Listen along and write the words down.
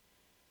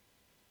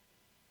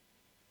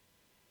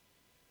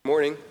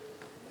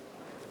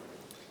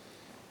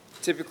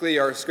Typically,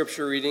 our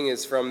scripture reading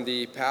is from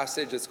the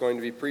passage that's going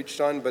to be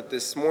preached on, but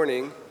this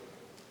morning,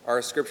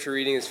 our scripture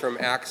reading is from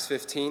Acts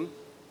 15.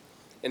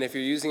 And if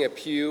you're using a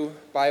pew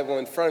Bible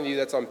in front of you,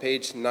 that's on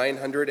page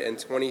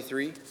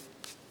 923.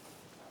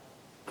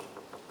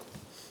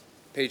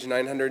 Page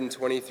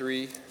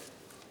 923. And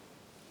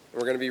we're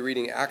going to be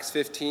reading Acts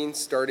 15,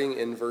 starting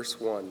in verse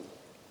 1.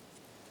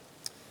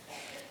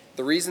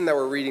 The reason that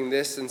we're reading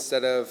this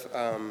instead of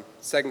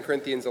 2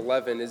 Corinthians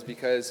 11 is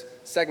because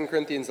 2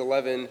 Corinthians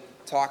 11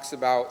 talks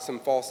about some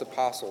false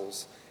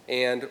apostles.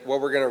 And what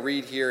we're going to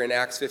read here in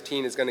Acts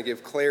 15 is going to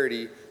give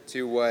clarity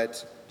to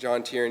what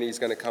John Tierney is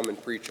going to come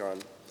and preach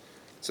on.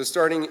 So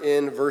starting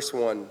in verse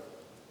 1,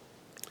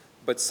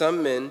 "But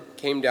some men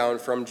came down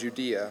from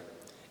Judea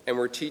and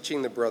were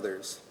teaching the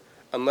brothers,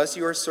 'Unless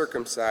you are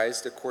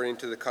circumcised according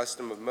to the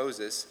custom of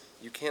Moses,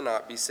 you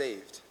cannot be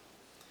saved.'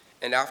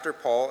 And after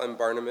Paul and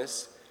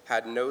Barnabas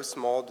had no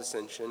small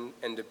dissension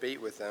and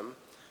debate with them,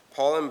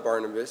 Paul and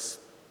Barnabas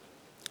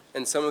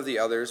and some of the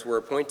others were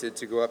appointed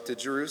to go up to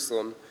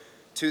Jerusalem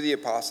to the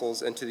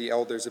apostles and to the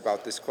elders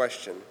about this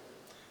question.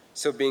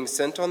 So being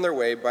sent on their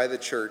way by the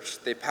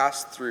church, they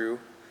passed through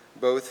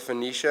both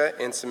Phoenicia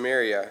and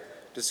Samaria,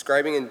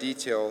 describing in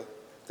detail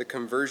the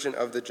conversion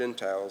of the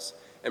Gentiles,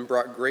 and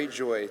brought great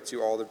joy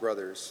to all the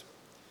brothers.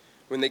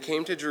 When they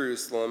came to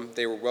Jerusalem,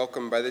 they were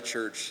welcomed by the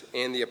church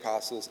and the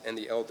apostles and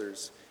the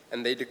elders,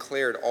 and they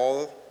declared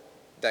all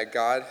that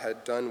God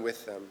had done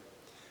with them.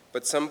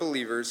 But some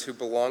believers who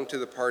belonged to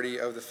the party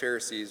of the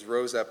Pharisees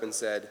rose up and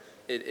said,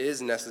 'It is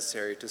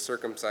necessary to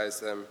circumcise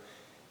them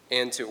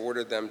and to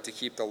order them to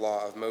keep the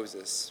law of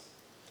Moses.'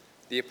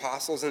 The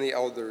apostles and the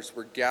elders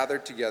were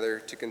gathered together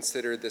to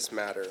consider this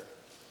matter.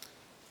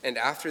 And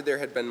after there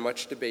had been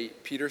much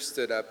debate, Peter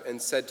stood up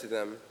and said to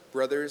them,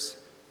 'Brothers,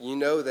 you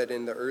know that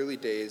in the early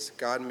days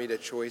God made a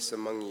choice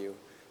among you,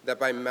 that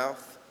by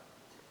mouth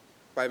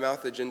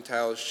the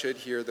Gentiles should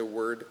hear the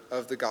word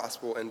of the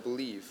gospel and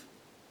believe.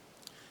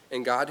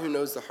 And God, who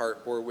knows the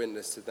heart, bore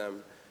witness to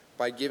them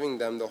by giving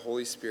them the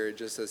Holy Spirit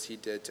just as he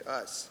did to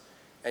us.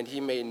 And he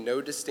made no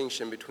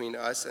distinction between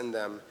us and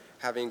them,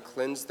 having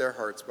cleansed their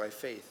hearts by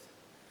faith.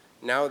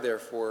 Now,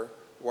 therefore,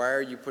 why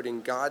are you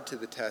putting God to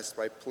the test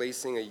by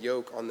placing a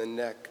yoke on the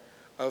neck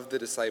of the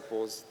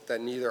disciples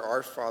that neither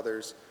our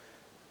fathers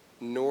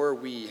nor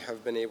we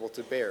have been able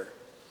to bear?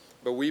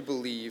 But we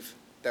believe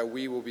that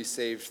we will be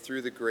saved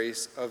through the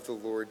grace of the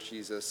Lord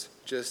Jesus,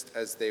 just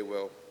as they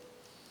will.'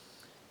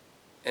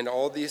 And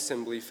all the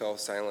assembly fell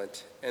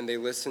silent, and they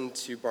listened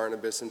to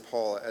Barnabas and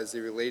Paul as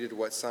they related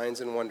what signs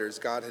and wonders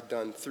God had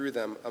done through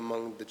them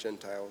among the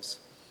Gentiles.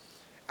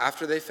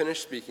 After they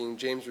finished speaking,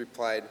 James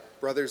replied,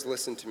 'Brothers,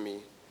 listen to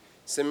me.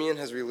 Simeon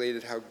has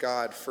related how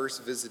God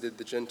first visited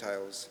the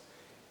Gentiles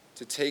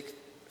to take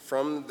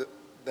from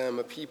them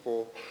a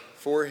people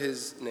for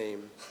his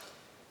name.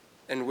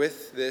 And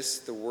with this,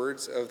 the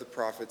words of the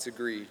prophets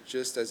agree,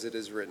 just as it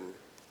is written,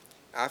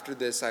 "After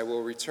this I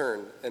will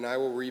return, and I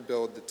will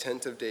rebuild the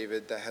tent of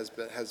David that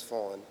has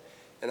fallen,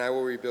 and I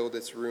will rebuild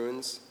its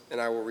ruins, and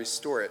I will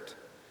restore it,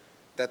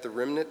 that the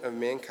remnant of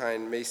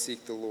mankind may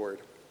seek the Lord.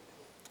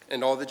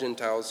 And all the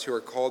Gentiles who are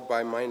called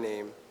by my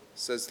name,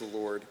 says the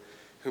Lord,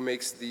 who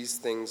makes these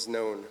things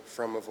known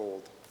from of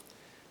old.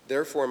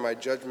 Therefore my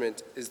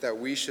judgment is that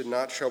we should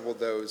not trouble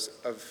those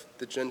of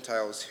the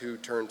Gentiles who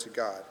turn to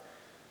God,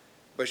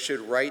 but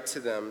should write to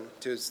them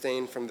to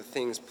abstain from the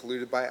things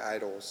polluted by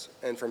idols,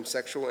 and from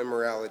sexual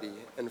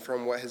immorality, and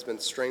from what has been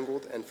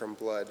strangled, and from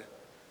blood.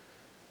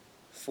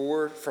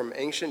 For from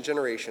ancient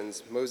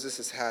generations Moses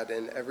has had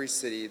in every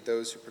city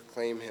those who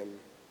proclaim him,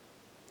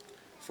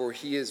 for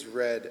he is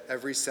read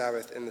every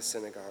Sabbath in the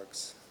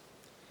synagogues.'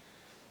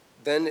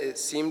 Then it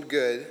seemed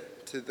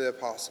good to the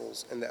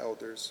apostles and the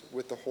elders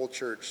with the whole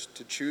church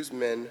to choose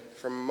men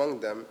from among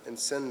them and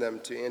send them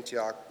to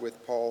Antioch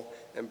with Paul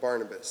and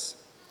Barnabas.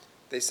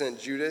 They sent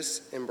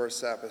Judas and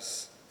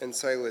Barsabbas and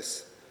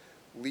Silas,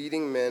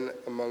 leading men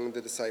among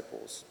the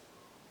disciples,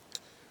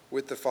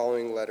 with the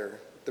following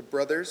letter: 'The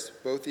brothers,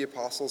 both the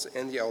apostles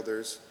and the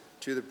elders,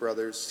 to the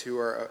brothers who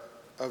are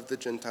of the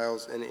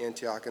Gentiles in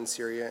Antioch and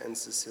Syria and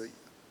Cilicia,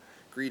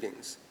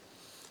 greetings.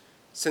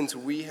 Since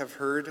we have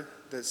heard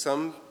that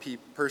some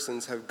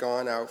persons have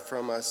gone out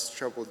from us,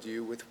 troubled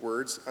you with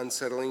words,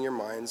 unsettling your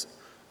minds,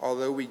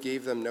 although we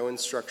gave them no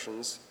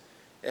instructions,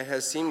 it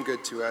has seemed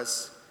good to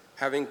us,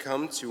 having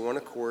come to one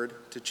accord,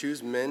 to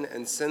choose men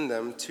and send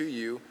them to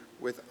you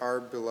with our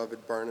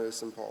beloved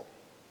Barnabas and Paul,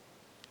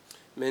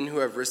 men who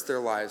have risked their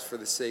lives for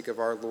the sake of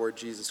our Lord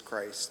Jesus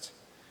Christ.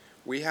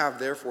 We have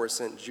therefore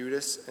sent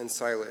Judas and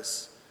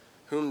Silas,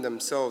 whom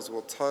themselves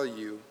will tell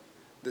you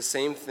the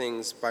same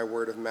things by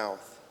word of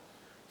mouth.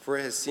 For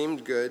it has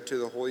seemed good to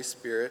the Holy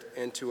Spirit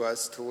and to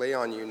us to lay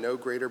on you no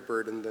greater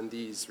burden than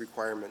these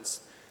requirements,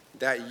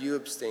 that you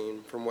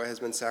abstain from what has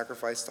been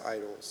sacrificed to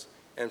idols,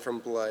 and from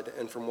blood,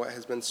 and from what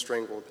has been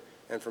strangled,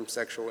 and from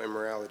sexual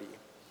immorality.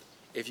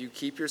 If you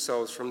keep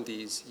yourselves from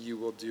these, you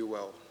will do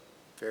well.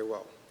 Very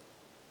well.'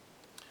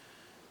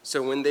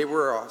 So when they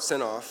were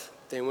sent off,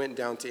 they went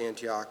down to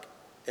Antioch,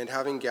 and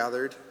having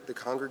gathered the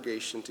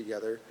congregation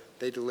together,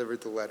 they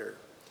delivered the letter.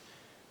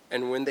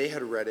 And when they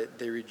had read it,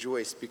 they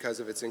rejoiced because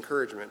of its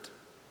encouragement.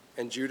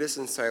 And Judas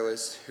and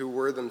Silas, who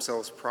were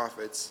themselves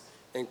prophets,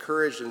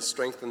 encouraged and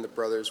strengthened the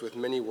brothers with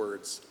many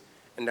words.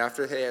 And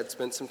after they had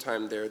spent some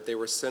time there, they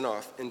were sent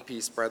off in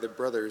peace by the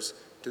brothers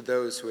to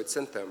those who had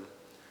sent them.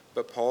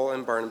 But Paul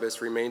and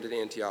Barnabas remained at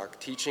Antioch,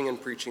 teaching and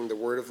preaching the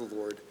word of the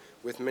Lord,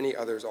 with many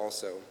others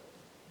also.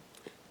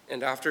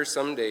 And after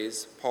some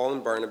days,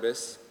 Paul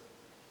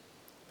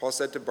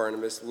said to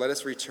Barnabas, "Let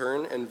us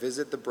return and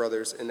visit the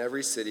brothers in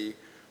every city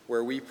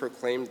where we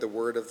proclaimed the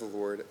word of the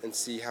Lord, and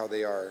see how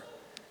they are."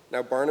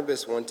 Now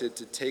Barnabas wanted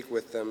to take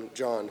with them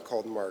John,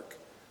 called Mark,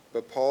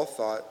 but Paul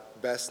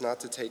thought best not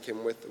to take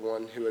him with the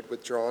one who had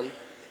withdrawn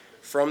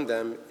from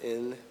them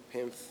in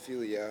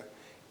Pamphylia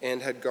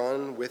and had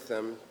gone with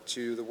them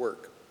to the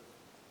work.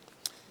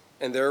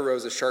 And there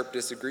arose a sharp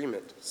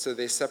disagreement, so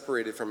they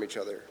separated from each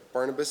other.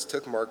 Barnabas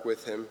took Mark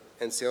with him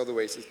and sailed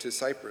away to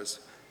Cyprus,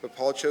 but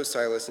Paul chose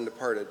Silas and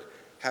departed,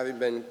 having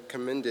been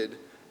commended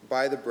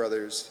by the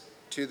brothers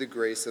to the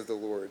grace of the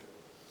Lord.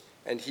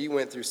 And he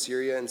went through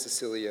Syria and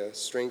Cilicia,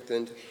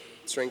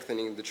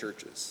 strengthening the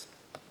churches.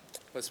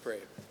 Let's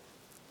pray.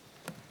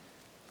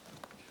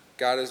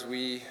 God, as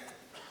we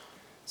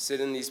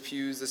sit in these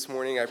pews this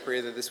morning, I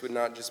pray that this would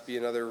not just be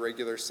another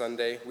regular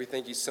Sunday. We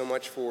thank you so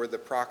much for the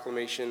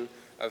proclamation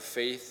of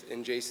faith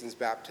in Jason's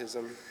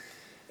baptism.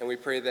 And we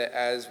pray that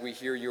as we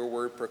hear your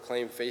word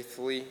proclaimed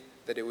faithfully,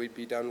 that it would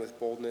be done with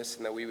boldness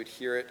and that we would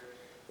hear it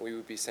and we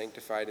would be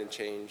sanctified and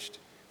changed.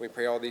 We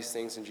pray all these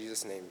things in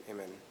Jesus' name.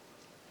 Amen.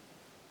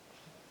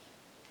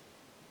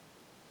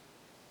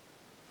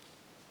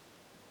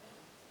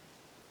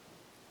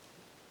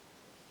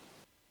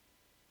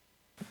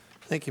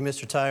 Thank you,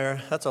 Mr.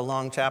 Tyre. That's a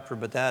long chapter,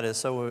 but that is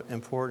so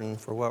important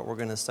for what we're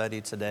going to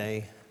study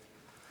today.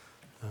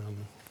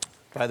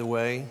 By the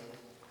way,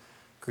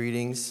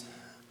 greetings.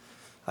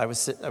 I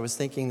was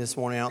thinking this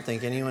morning, I don't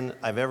think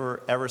I've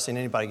ever seen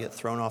anybody get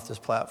thrown off this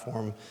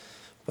platform.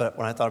 But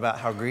when I thought about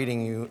how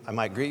I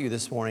might greet you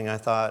this morning, I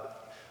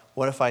thought,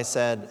 what if I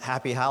said,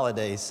 "Happy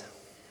Holidays"?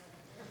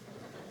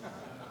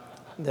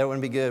 That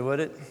wouldn't be good, would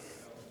it?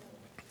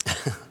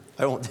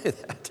 I won't do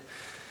that.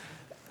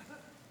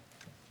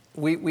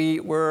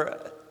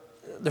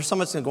 There's so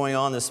much going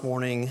on this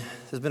morning.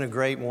 It's been a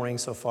great morning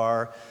so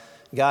far.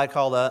 God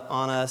called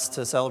on us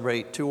to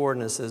celebrate two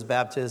ordinances,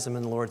 baptism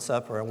and the Lord's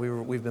Supper, and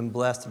we've been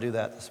blessed to do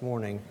that this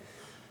morning.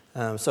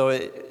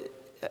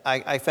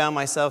 I found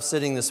myself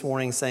sitting this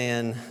morning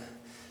saying,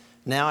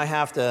 now I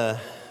have to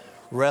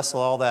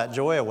wrestle all that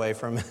joy away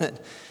from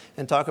it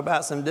and talk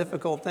about some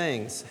difficult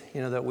things,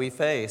 that we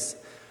face.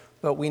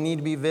 But we need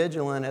to be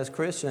vigilant as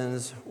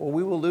Christians, or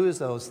we will lose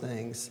those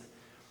things.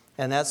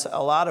 And that's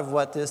a lot of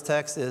what this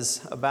text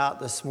is about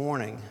this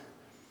morning.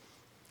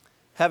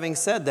 Having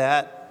said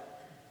that,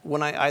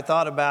 when I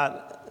thought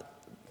about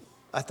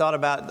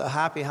the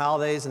happy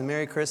holidays and the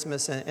Merry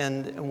Christmas,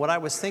 and what I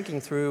was thinking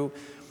through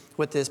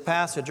with this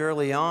passage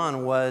early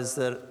on was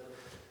that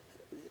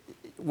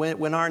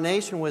when our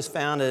nation was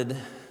founded,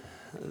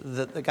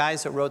 the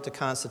guys that wrote the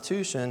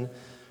Constitution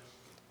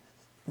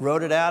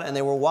wrote it out, and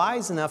they were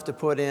wise enough to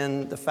put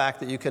in the fact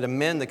that you could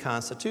amend the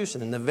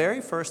Constitution. And the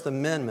very first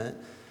amendment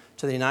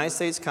to the United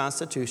States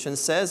Constitution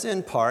says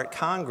in part,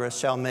 Congress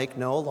shall make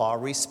no law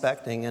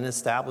respecting an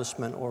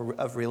establishment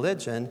of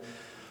religion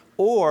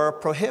or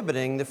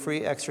prohibiting the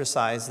free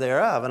exercise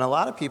thereof. And a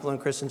lot of people in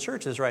Christian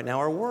churches right now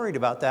are worried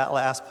about that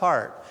last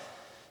part.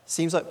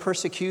 Seems like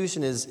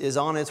persecution is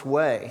on its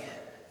way,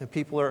 and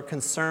people are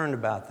concerned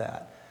about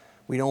that.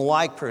 We don't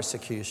like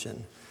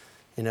persecution.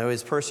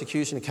 Is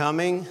persecution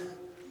coming?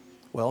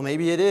 Well,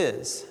 maybe it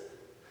is.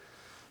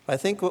 But I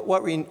think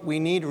what we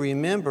need to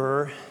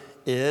remember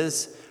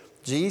is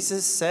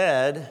Jesus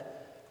said,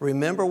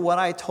 "Remember what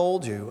I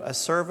told you. A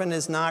servant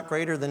is not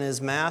greater than his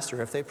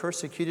master. If they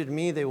persecuted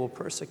me, they will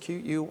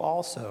persecute you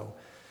also."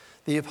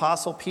 The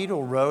Apostle Peter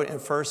wrote in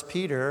 1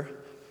 Peter,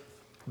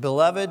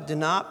 "Beloved, do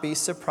not be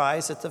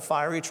surprised at the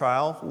fiery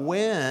trial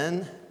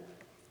when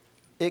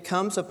it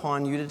comes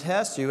upon you to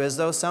test you, as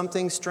though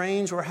something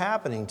strange were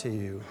happening to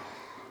you.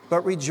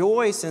 But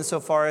rejoice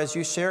insofar as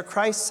you share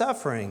Christ's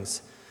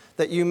sufferings,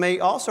 that you may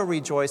also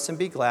rejoice and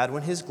be glad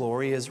when his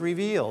glory is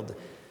revealed."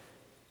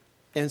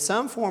 In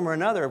some form or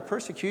another,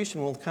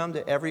 persecution will come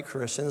to every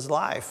Christian's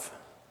life.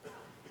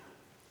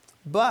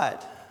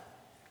 But,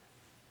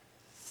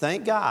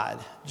 thank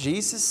God,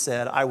 Jesus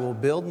said, "I will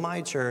build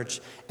my church,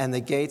 and the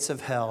gates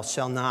of hell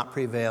shall not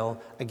prevail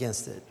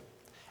against it."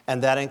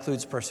 And that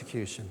includes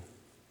persecution.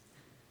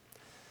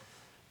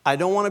 I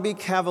don't want to be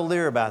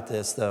cavalier about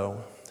this,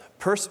 though.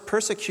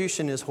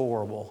 Persecution is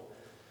horrible.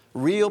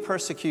 Real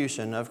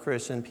persecution of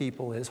Christian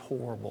people is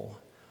horrible.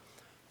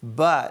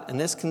 But, and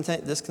this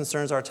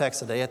concerns our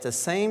text today, at the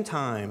same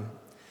time,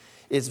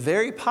 it's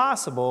very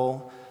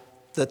possible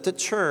that the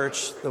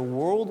church, the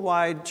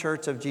worldwide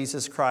church of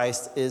Jesus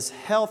Christ, is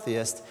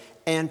healthiest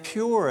and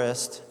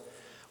purest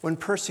when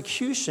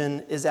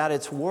persecution is at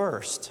its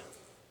worst.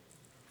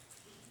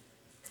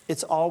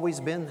 It's always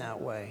been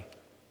that way.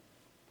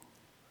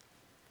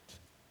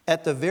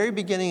 At the very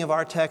beginning of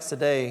our text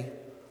today,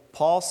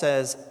 Paul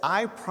says,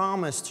 I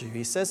promised you,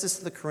 he says this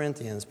to the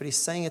Corinthians, but he's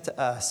saying it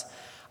to us,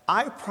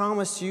 I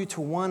promised you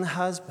to one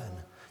husband,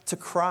 to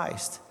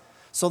Christ,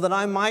 so that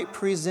I might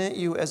present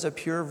you as a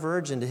pure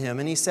virgin to him.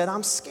 And he said,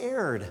 I'm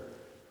scared.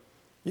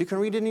 You can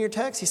read it in your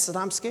text. He said,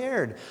 I'm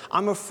scared.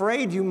 I'm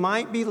afraid you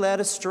might be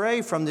led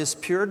astray from this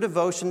pure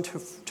devotion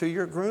to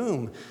your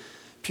groom,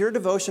 pure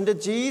devotion to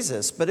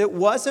Jesus. But it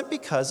wasn't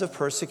because of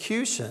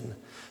persecution.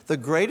 The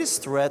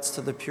greatest threats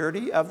to the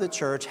purity of the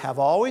church have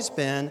always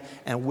been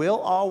and will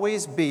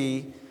always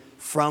be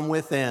from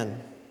within.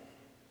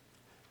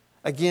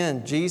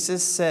 Again,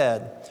 Jesus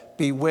said,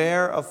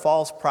 beware of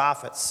false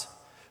prophets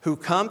who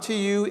come to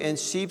you in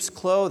sheep's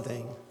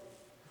clothing,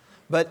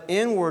 but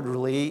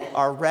inwardly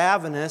are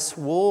ravenous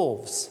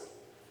wolves.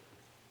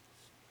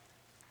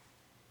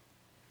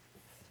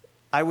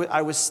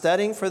 I was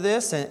studying for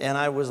this, and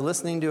I was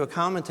listening to a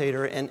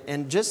commentator,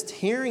 and just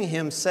hearing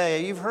him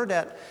say, you've heard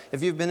that,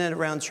 if you've been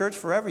around church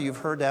forever, you've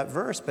heard that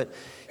verse, but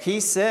he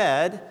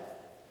said,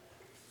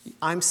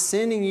 I'm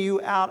sending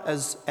you out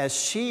as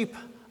sheep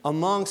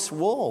amongst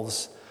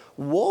wolves.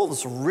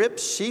 Wolves rip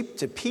sheep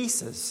to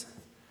pieces.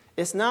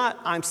 It's not,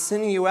 I'm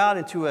sending you out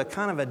into a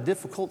kind of a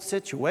difficult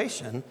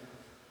situation.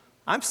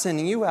 I'm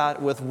sending you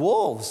out with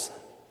wolves.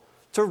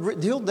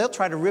 They'll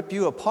try to rip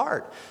you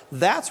apart.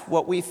 That's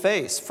what we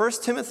face. 1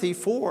 Timothy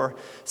 4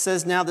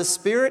 says, now the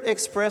Spirit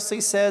expressly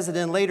says that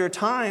in later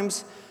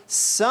times,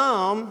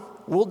 some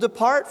will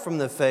depart from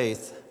the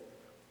faith.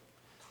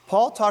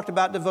 Paul talked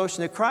about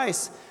devotion to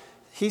Christ.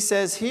 He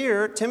says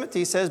here,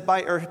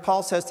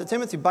 Paul says to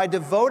Timothy, by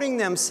devoting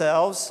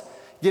themselves,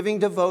 giving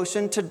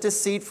devotion to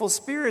deceitful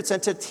spirits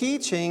and to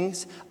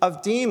teachings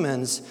of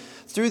demons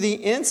through the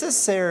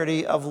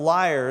insincerity of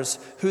liars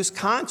whose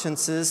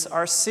consciences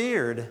are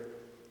seared.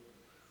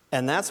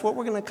 And that's what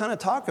we're going to kind of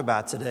talk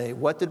about today.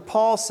 What did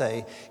Paul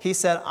say? He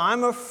said,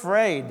 I'm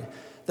afraid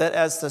that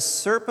as the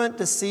serpent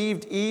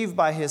deceived Eve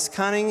by his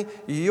cunning,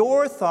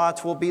 your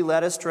thoughts will be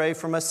led astray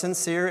from a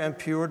sincere and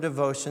pure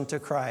devotion to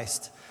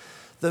Christ.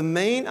 The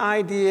main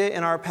idea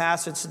in our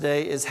passage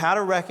today is how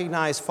to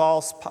recognize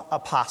false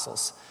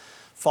apostles,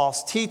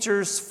 false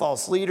teachers,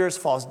 false leaders,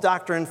 false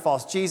doctrine,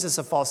 false Jesus,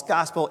 a false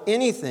gospel,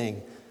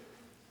 anything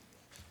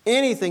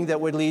that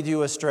would lead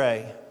you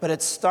astray. But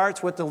it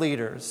starts with the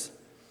leaders.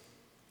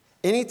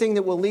 Anything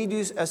that will lead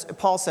you, as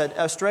Paul said,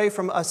 astray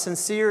from a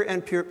sincere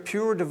and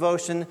pure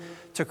devotion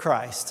to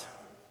Christ.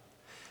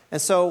 And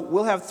so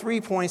we'll have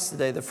 3 points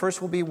today. The first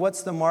will be,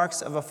 what's the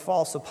marks of a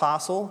false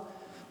apostle?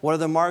 What are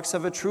the marks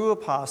of a true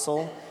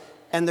apostle?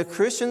 And the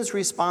Christian's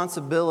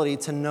responsibility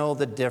to know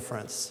the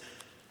difference.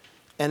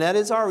 And that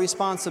is our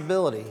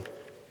responsibility.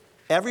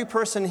 Every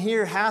person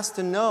here has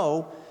to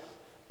know,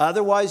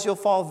 otherwise you'll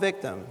fall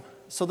victim.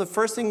 So the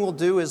first thing we'll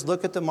do is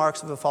look at the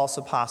marks of a false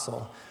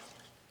apostle.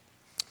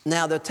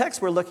 Now, the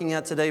text we're looking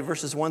at today,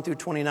 verses 1 through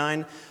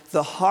 29,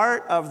 the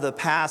heart of the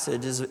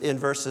passage is in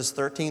verses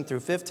 13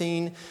 through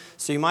 15.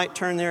 So you might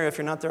turn there if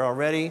you're not there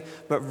already.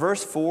 But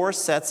verse 4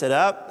 sets it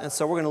up, and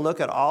so we're going to look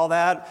at all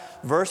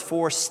that. Verse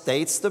 4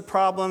 states the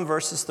problem.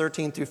 Verses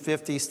 13 through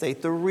 50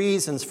 state the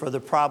reasons for the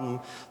problem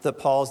that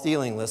Paul's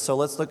dealing with. So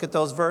let's look at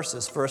those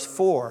verses. Verse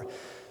 4,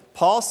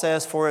 Paul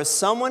says, for if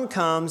someone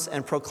comes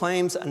and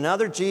proclaims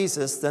another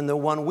Jesus than the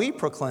one we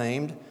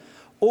proclaimed,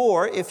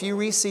 or if you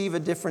receive a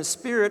different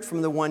spirit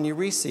from the one you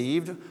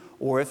received,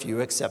 or if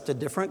you accept a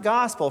different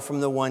gospel from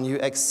the one you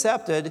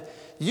accepted,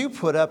 you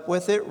put up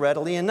with it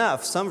readily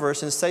enough. Some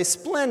versions say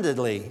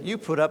splendidly. You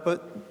put up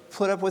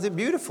with it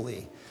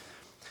beautifully.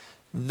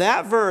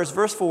 That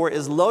verse 4,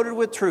 is loaded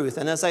with truth.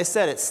 And as I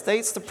said, it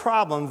states the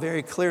problem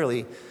very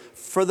clearly.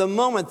 For the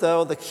moment,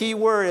 though, the key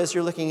word, as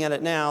you're looking at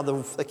it now,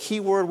 the key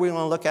word we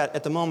want to look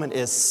at the moment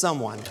is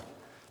someone.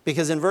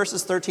 Because in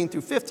verses 13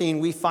 through 15,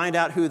 we find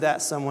out who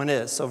that someone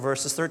is. So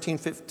verses 13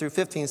 through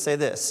 15 say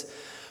this.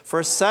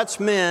 For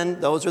such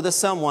men, those are the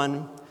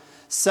someone,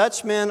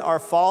 such men are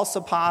false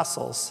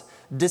apostles,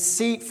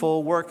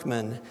 deceitful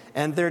workmen,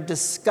 and they're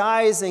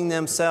disguising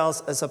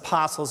themselves as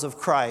apostles of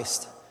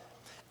Christ.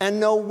 And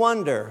no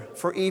wonder,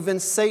 for even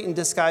Satan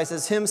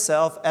disguises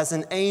himself as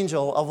an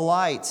angel of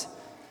light.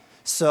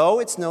 So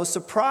it's no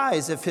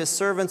surprise if his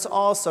servants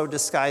also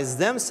disguise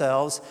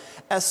themselves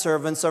as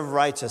servants of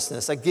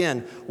righteousness.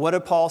 Again, what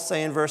did Paul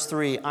say in verse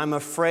 3? I'm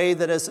afraid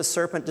that as the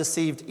serpent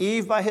deceived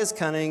Eve by his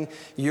cunning,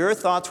 your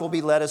thoughts will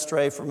be led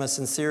astray from a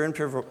sincere and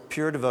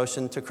pure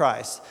devotion to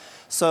Christ.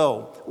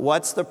 So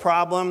what's the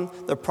problem?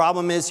 The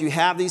problem is you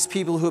have these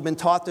people who have been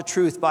taught the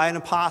truth by an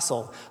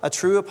apostle, a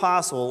true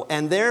apostle,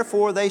 and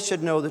therefore they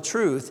should know the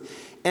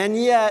truth. And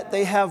yet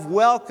they have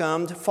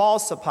welcomed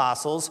false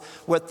apostles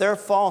with their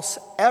false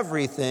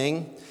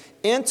everything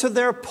into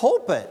their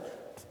pulpit.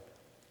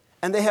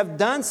 And they have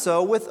done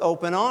so with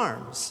open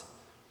arms.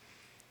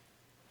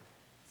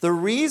 The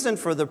reason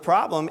for the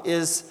problem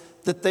is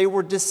that they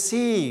were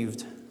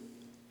deceived.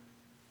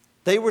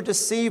 They were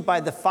deceived by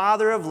the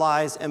father of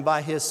lies and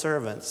by his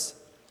servants.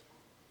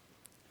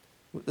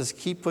 Let's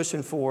keep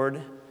pushing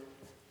forward.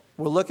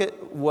 We'll look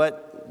at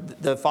what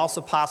the false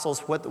apostles,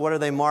 what are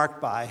they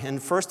marked by?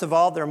 And first of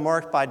all, they're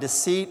marked by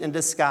deceit and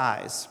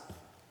disguise.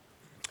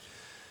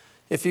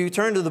 If you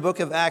turn to the book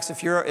of Acts,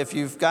 if you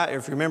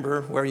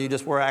remember where you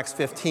just were, Acts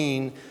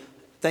 15,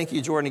 thank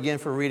you, Jordan, again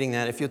for reading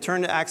that. If you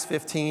turn to Acts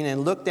 15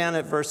 and look down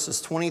at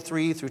verses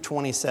 23 through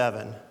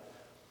 27,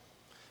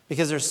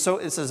 because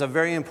this is a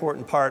very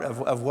important part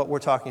of what we're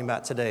talking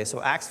about today. So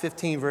Acts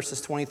 15,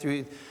 verses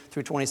 23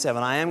 through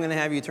 27. I am going to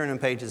have you turn in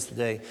pages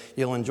today.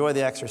 You'll enjoy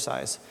the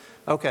exercise.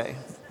 Okay.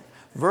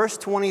 Verse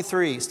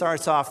 23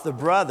 starts off, the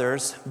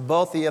brothers,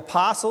 both the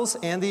apostles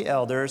and the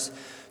elders,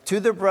 to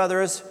the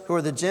brothers who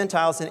are the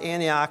Gentiles in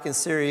Antioch and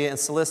Syria and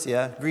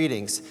Cilicia,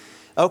 greetings.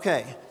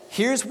 Okay,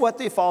 here's what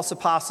the false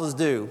apostles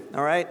do,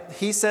 all right?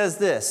 He says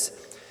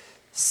this,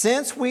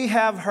 since we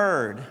have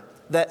heard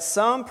that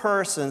some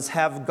persons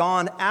have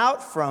gone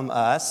out from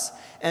us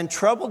and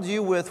troubled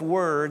you with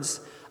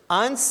words,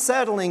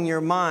 unsettling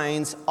your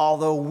minds,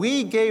 although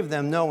we gave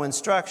them no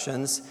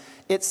instructions,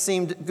 it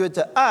seemed good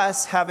to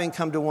us, having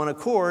come to one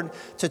accord,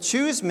 to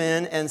choose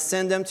men and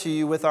send them to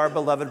you with our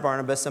beloved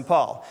Barnabas and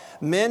Paul,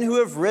 men who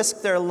have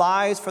risked their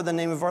lives for the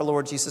name of our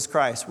Lord Jesus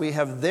Christ. We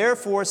have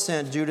therefore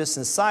sent Judas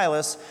and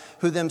Silas,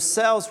 who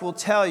themselves will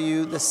tell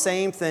you the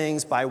same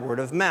things by word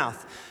of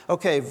mouth.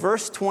 Okay,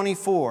 verse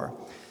 24.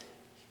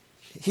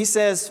 He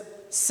says,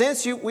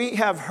 since we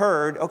have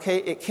heard, okay,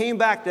 it came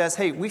back to us,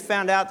 hey, we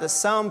found out that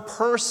some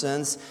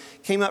persons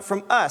came up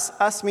from us.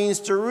 Us means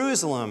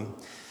Jerusalem.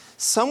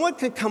 Someone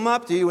could come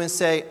up to you and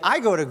say, I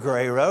go to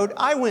Gray Road.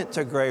 I went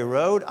to Gray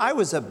Road. I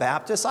was a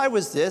Baptist. I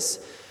was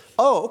this.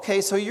 Oh,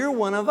 okay, so you're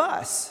one of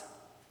us.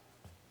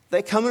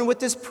 They come in with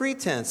this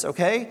pretense,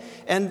 okay?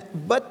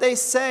 But they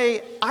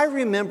say, I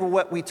remember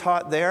what we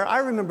taught there. I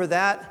remember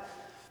that.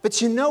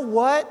 But you know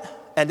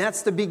what? And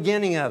that's the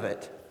beginning of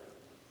it.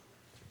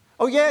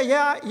 Oh,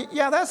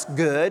 yeah, that's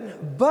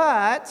good.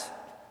 But,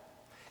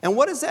 and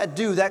what does that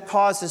do? That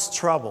causes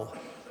trouble.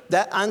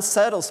 That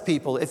unsettles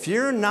people. If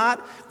you're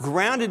not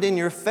grounded in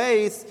your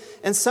faith,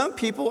 and some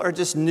people are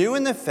just new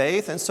in the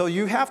faith, and so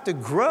you have to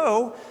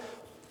grow,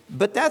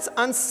 but that's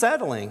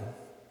unsettling.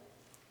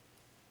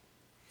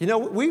 You know,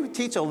 we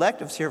teach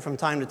electives here from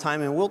time to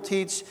time, and we'll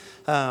teach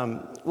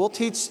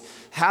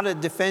how to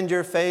defend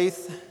your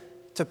faith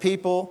to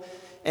people.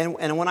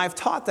 And when I've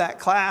taught that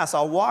class,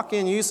 I'll walk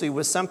in usually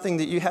with something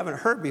that you haven't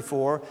heard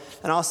before,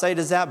 and I'll say,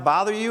 does that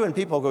bother you? And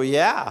people go,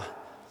 yeah.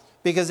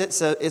 Because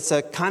it's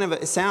a kind of,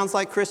 it sounds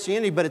like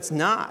Christianity, but it's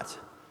not.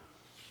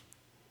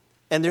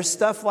 And there's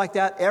stuff like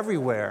that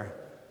everywhere.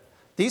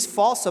 These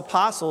false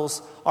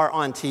apostles are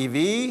on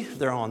TV,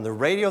 they're on the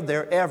radio,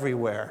 they're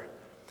everywhere.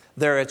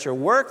 They're at your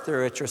work,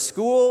 they're at your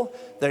school,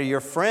 they're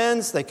your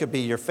friends, they could be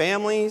your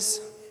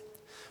families.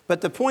 But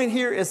the point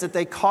here is that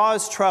they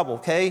cause trouble,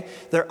 okay?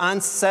 They're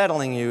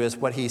unsettling you, is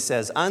what he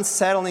says,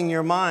 unsettling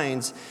your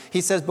minds.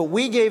 He says, but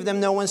we gave them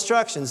no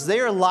instructions. They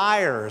are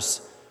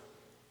liars.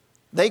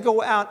 They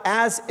go out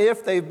as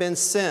if they've been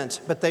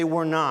sent, but they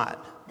were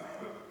not.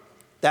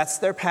 That's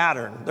their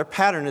pattern. Their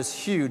pattern is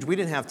huge. We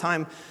didn't have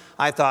time.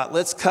 I thought,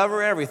 let's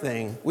cover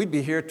everything. We'd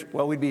be here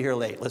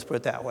late. Let's put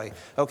it that way.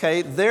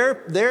 Okay?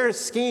 Their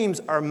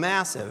schemes are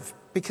massive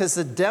because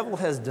the devil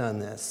has done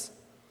this.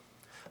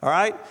 All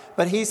right?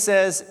 But he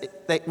says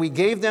that we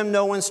gave them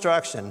no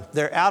instruction.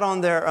 They're out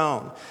on their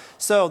own.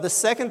 So the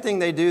second thing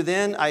they do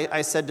then,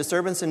 I said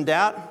disturbance and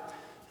doubt.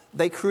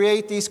 They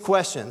create these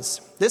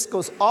questions. This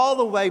goes all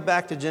the way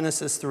back to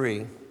Genesis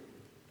 3.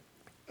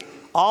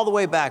 All the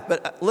way back.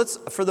 But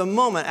for the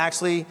moment,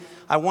 actually,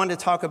 I wanted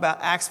to talk about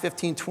Acts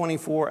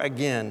 15:24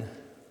 again.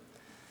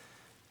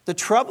 The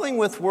troubling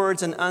with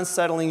words and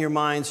unsettling your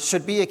minds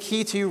should be a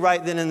key to you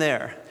right then and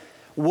there.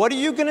 What are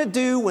you going to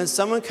do when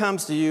someone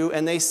comes to you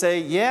and they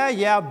say,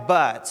 yeah,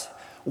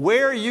 but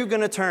where are you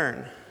going to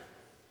turn?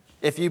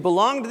 If you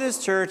belong to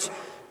this church,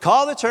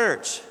 call the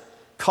church.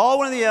 Call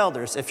one of the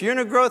elders. If you're in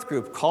a growth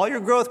group, call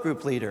your growth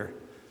group leader.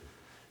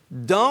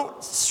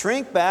 Don't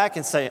shrink back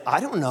and say,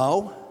 I don't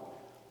know.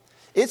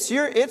 It's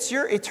your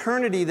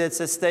eternity that's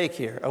at stake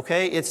here,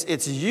 okay?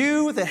 It's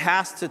you that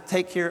has to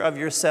take care of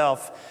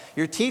yourself.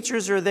 Your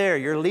teachers are there.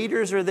 Your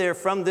leaders are there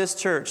from this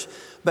church.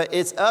 But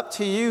it's up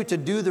to you to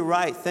do the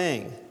right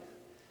thing.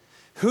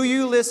 Who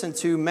you listen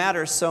to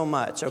matters so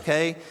much,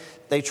 okay?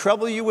 They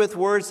trouble you with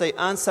words. They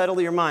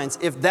unsettle your minds.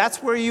 If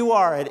that's where you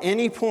are at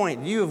any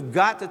point, you have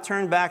got to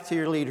turn back to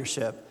your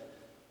leadership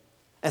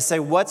and say,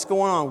 what's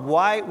going on?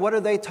 Why? What are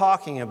they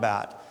talking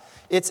about?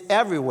 It's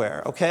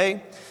everywhere,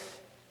 okay?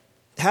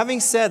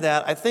 Having said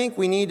that, I think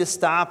we need to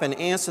stop and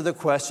answer the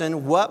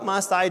question, what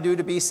must I do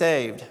to be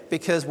saved?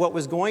 Because what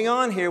was going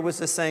on here was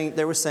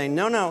they were saying,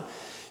 no,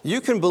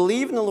 you can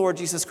believe in the Lord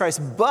Jesus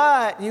Christ,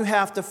 but you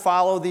have to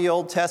follow the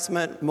Old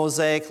Testament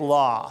Mosaic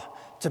law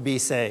to be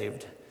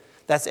saved.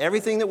 That's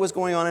everything that was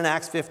going on in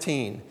Acts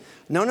 15.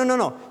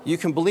 No. You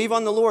can believe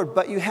on the Lord,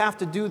 but you have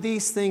to do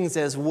these things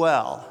as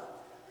well.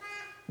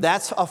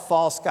 That's a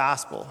false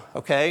gospel,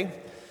 okay?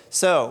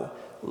 So,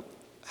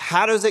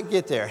 how does it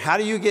get there? How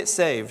do you get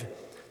saved?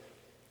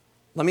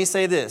 Let me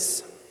say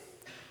this.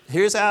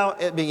 Here's how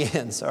it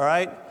begins, all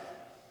right?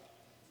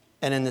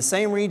 And in the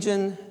same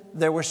region,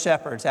 there were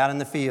shepherds out in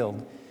the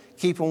field,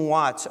 keeping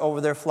watch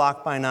over their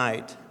flock by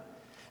night.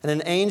 And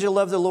an angel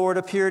of the Lord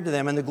appeared to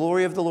them, and the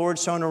glory of the Lord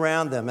shone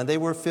around them, and they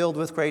were filled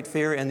with great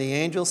fear. And the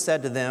angel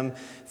said to them,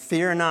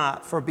 "Fear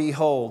not, for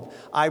behold,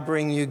 I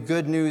bring you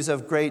good news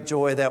of great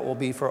joy that will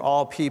be for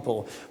all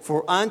people.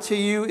 For unto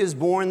you is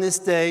born this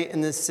day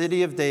in the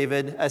city of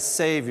David a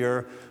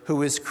Savior,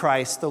 who is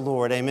Christ the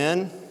Lord."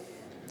 Amen?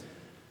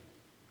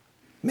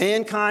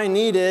 Mankind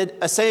needed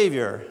a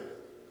Savior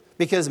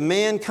because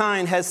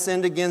mankind has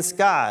sinned against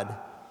God.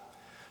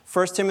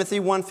 1 Timothy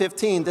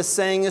 1:15, "The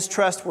saying is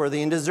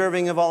trustworthy and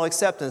deserving of all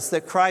acceptance,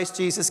 that Christ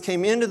Jesus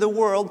came into the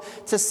world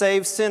to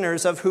save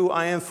sinners, of whom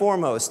I am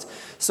foremost."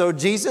 So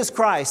Jesus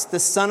Christ, the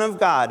Son of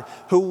God,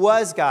 who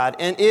was God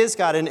and is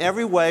God in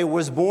every way,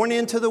 was born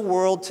into the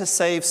world to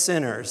save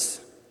sinners.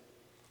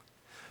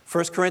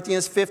 1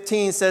 Corinthians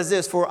 15 says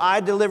this, "For I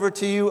deliver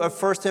to you of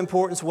first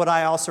importance what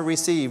I also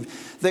received,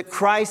 that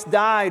Christ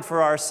died for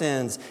our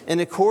sins in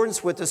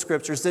accordance with the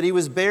Scriptures, that he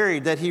was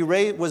buried, that he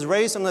was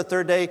raised on the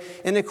third day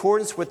in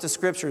accordance with the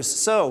Scriptures."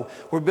 So,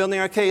 we're building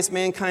our case.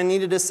 Mankind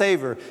needed a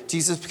Savior.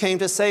 Jesus came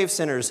to save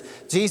sinners.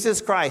 Jesus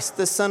Christ,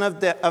 the Son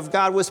of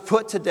God, was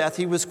put to death.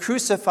 He was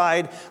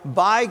crucified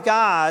by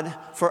God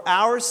for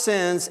our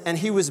sins, and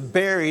he was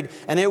buried,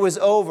 and it was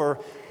over.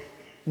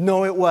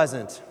 No, it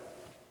wasn't.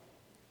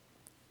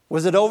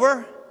 Was it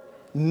over?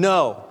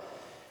 No.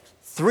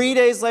 3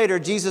 days later,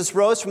 Jesus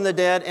rose from the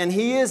dead, and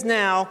he is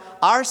now,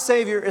 our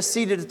Savior is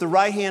seated at the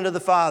right hand of the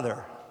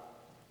Father.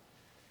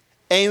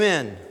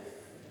 Amen.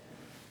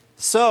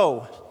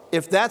 So,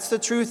 if that's the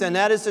truth, and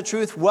that is the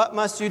truth, what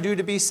must you do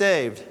to be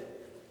saved?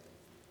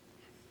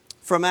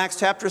 From Acts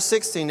chapter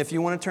 16, if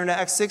you want to turn to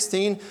Acts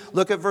 16,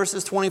 look at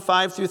verses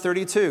 25 through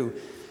 32.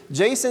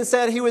 Jason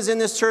said he was in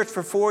this church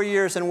for 4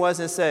 years and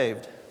wasn't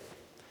saved.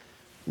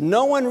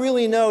 No one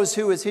really knows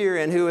who is here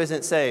and who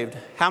isn't saved.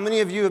 How many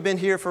of you have been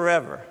here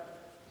forever?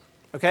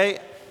 Okay?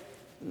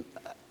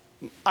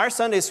 Our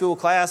Sunday school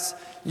class,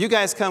 you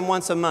guys come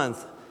once a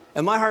month.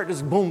 And my heart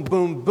just boom,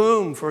 boom,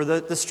 boom for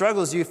the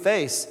struggles you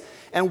face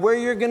and where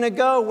you're going to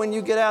go when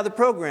you get out of the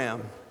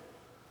program.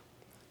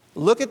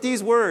 Look at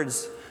these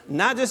words.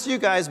 Not just you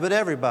guys, but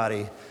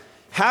everybody.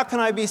 How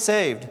can I be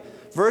saved?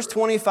 Verse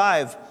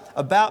 25.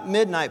 About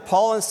midnight,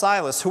 Paul and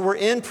Silas, who were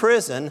in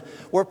prison,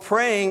 were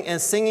praying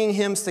and singing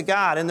hymns to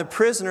God, and the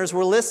prisoners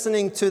were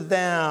listening to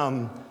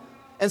them.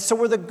 And so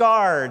were the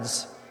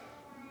guards.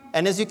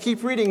 And as you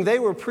keep reading, they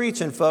were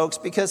preaching, folks,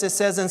 because it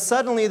says, "And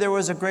suddenly there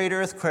was a great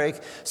earthquake,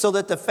 so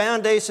that the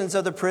foundations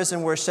of the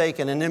prison were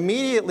shaken. And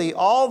immediately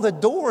all the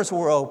doors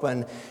were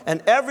open,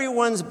 and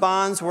everyone's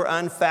bonds were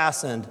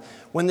unfastened.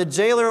 When the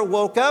jailer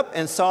woke up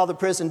and saw the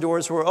prison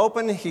doors were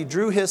open, he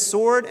drew his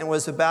sword and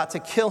was about to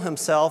kill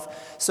himself,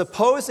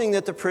 supposing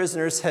that the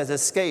prisoners had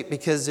escaped."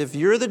 Because if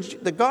you're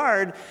the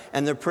guard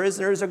and the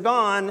prisoners are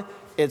gone,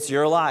 it's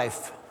your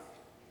life.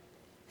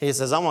 He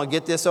says, "I'm going to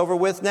get this over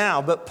with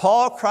now." But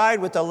Paul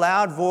cried with a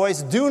loud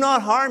voice, "Do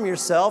not harm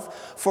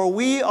yourself, for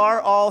we are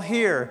all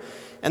here."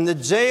 And the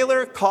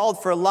jailer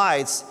called for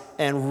lights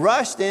and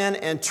rushed in,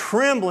 and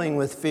trembling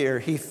with fear,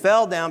 he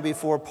fell down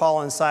before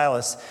Paul and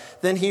Silas.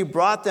 Then he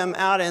brought them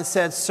out and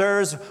said,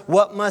 "Sirs,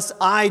 what must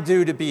I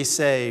do to be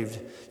saved?"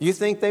 You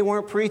think they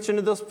weren't preaching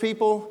to those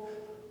people?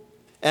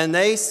 And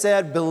they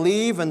said,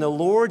 "Believe in the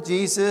Lord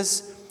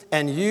Jesus,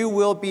 and you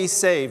will be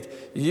saved,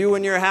 you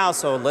and your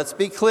household." Let's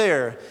be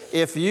clear.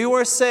 If you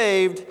are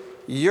saved,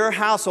 your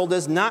household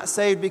is not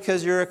saved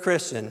because you're a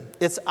Christian.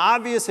 It's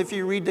obvious if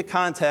you read the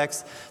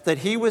context that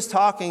he was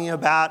talking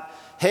about,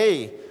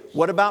 hey,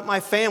 what about my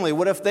family?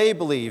 What if they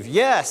believe?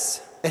 Yes,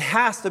 it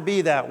has to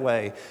be that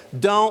way.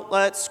 Don't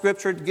let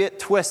Scripture get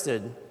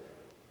twisted,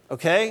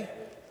 okay?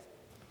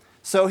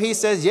 So he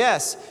says,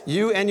 yes,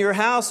 you and your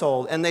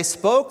household. And they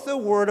spoke the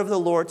word of the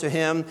Lord to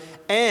him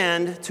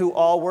and to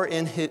all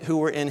who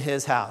were in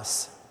his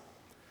house.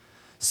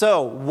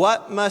 So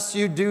what must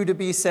you do to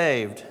be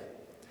saved?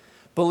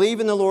 Believe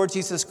in the Lord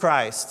Jesus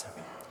Christ.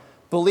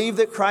 Believe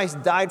that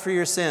Christ died for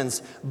your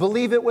sins.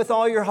 Believe it with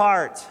all your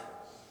heart.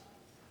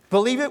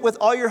 Believe it with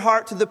all your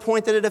heart to the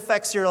point that it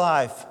affects your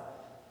life.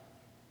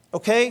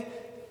 Okay?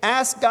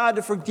 Ask God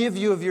to forgive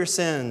you of your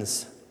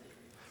sins.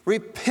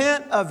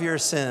 Repent of your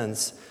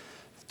sins.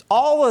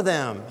 All of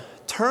them.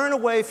 Turn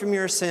away from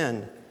your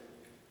sin.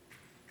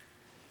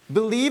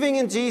 Believing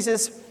in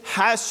Jesus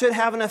should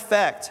have an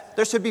effect.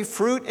 There should be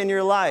fruit in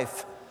your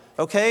life.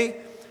 Okay?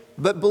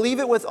 But believe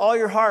it with all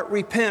your heart.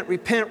 Repent,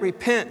 repent,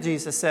 repent,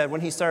 Jesus said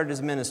when he started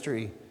his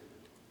ministry.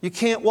 You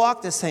can't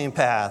walk the same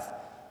path.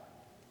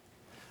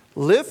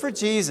 Live for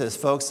Jesus,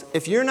 folks.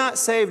 If you're not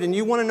saved and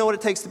you want to know what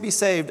it takes to be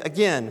saved,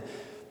 again,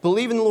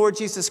 believe in the Lord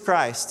Jesus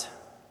Christ.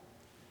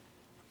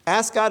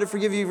 Ask God to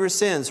forgive you of your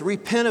sins.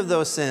 Repent of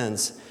those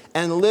sins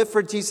and live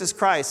for Jesus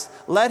Christ.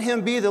 Let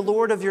him be the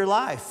Lord of your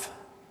life.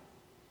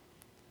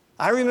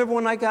 I remember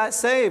when I got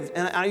saved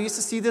and I used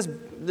to see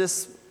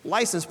this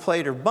license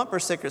plate or bumper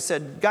sticker that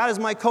said, "God is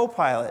my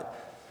co-pilot."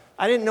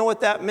 I didn't know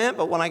what that meant,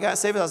 but when I got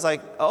saved, I was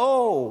like,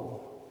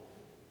 oh,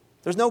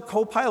 there's no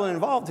co-pilot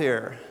involved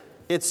here.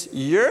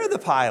 You're the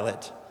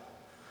pilot.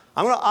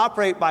 I'm going to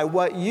operate by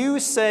what you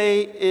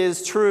say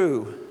is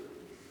true.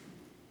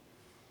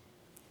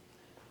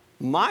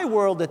 My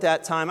world at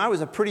that time, I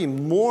was a pretty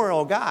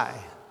moral guy.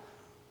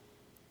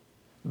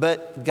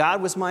 But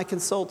God was my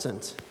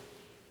consultant.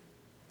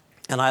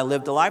 And I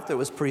lived a life that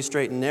was pretty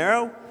straight and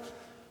narrow,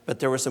 but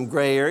there were some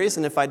gray areas,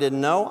 and if I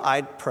didn't know,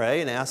 I'd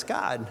pray and ask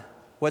God,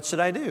 what should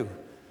I do?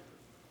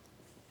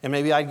 And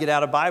maybe I'd get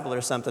out a Bible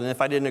or something, and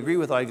if I didn't agree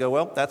with it, I'd go,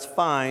 well, that's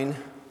fine,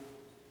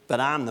 but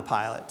I'm the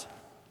pilot.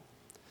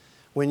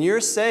 When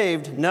you're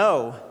saved,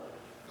 know,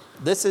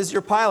 this is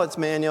your pilot's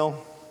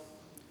manual.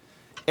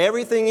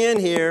 Everything in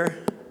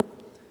here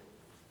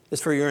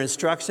is for your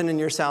instruction and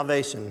your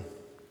salvation.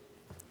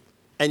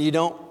 And you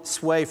don't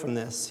sway from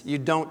this. You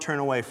don't turn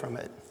away from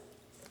it.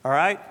 All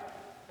right?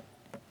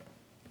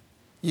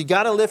 You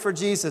got to live for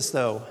Jesus,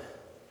 though.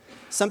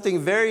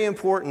 Something very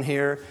important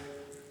here.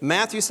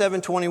 Matthew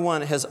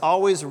 7:21 has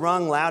always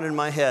rung loud in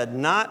my head.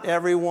 Not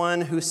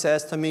everyone who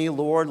says to me,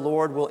 Lord,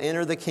 Lord, will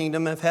enter the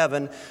kingdom of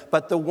heaven,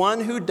 but the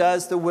one who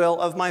does the will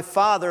of my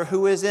Father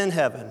who is in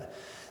heaven.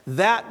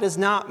 That does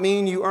not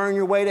mean you earn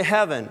your way to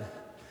heaven.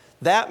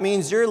 That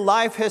means your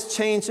life has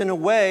changed in a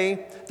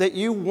way that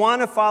you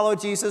want to follow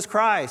Jesus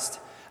Christ.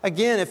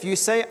 Again, if you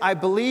say, I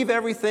believe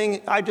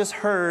everything I just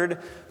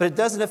heard, but it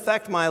doesn't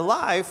affect my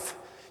life,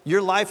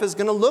 your life is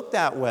going to look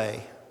that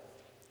way.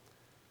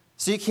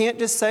 So you can't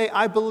just say,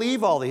 I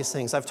believe all these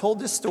things. I've told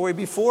this story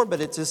before,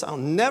 but I'll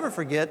never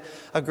forget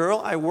a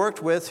girl I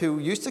worked with who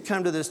used to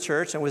come to this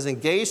church and was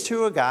engaged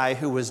to a guy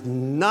who was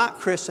not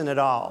Christian at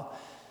all.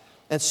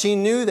 And she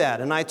knew that.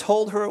 And I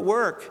told her at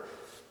work,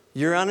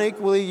 you're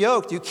unequally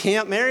yoked. You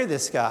can't marry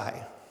this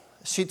guy.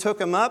 She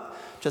took him up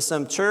to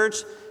some church,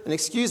 and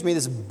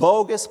this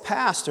bogus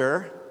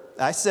pastor,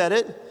 I said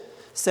it,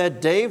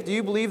 said, Dave, do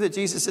you believe that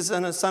Jesus is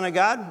the Son of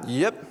God?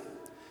 Yep.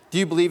 Do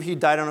you believe he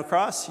died on a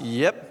cross?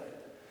 Yep.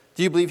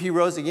 Do you believe he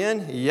rose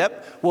again?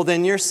 Yep. Well,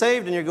 then you're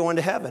saved and you're going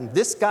to heaven.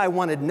 This guy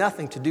wanted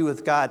nothing to do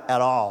with God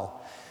at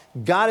all.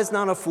 God is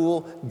not a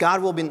fool.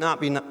 God will not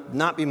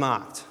be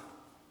mocked.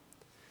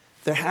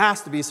 There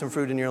has to be some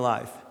fruit in your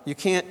life. You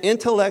can't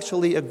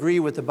intellectually agree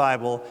with the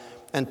Bible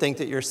and think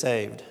that you're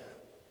saved.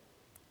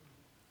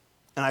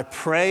 And I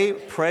pray,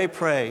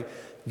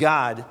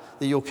 God,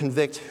 that you'll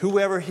convict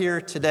whoever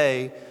here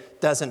today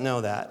doesn't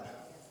know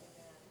that.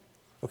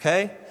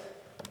 Okay?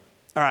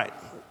 All right.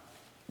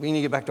 We need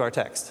to get back to our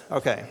text.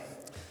 Okay.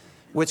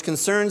 Which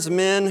concerns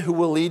men who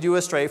will lead you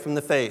astray from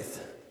the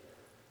faith.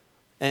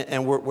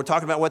 And we're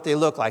talking about what they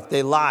look like.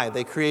 They lie.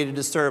 They create a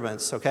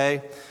disturbance.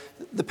 Okay?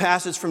 The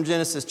passage from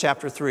Genesis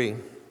chapter 3.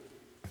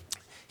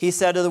 He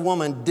said to the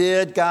woman,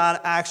 did God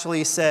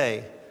actually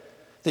say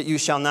that you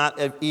shall not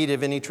eat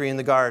of any tree in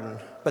the garden?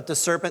 But the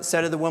serpent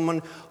said to the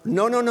woman,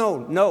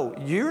 no,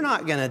 you're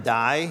not going to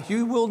die.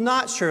 You will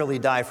not surely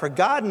die. For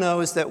God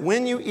knows that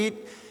when you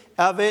eat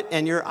of it,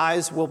 and your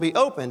eyes will be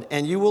opened,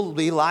 and you will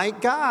be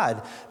like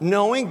God,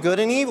 knowing good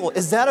and evil.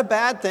 Is that a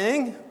bad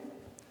thing?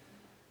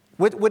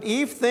 Would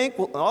Eve think,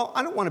 well,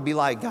 I don't want to be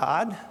like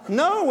God?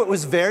 No, it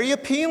was very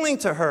appealing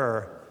to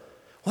her.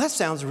 Well, that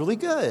sounds really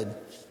good.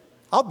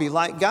 I'll be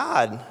like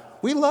God.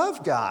 We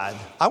love God.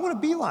 I want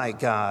to be like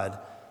God.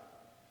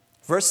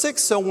 Verse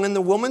 6, so when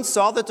the woman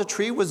saw that the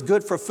tree was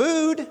good for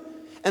food,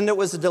 and it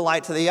was a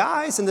delight to the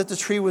eyes, and that the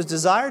tree was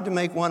desired to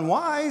make one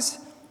wise,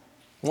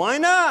 why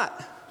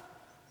not?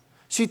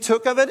 She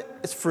took of it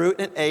its fruit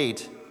and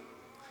ate.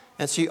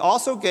 And she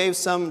also gave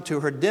some to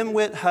her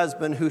dim-wit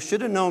husband who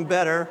should have known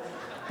better,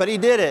 but he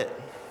did it.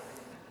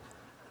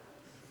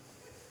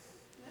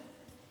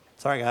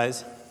 Sorry,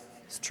 guys.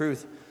 It's the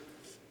truth.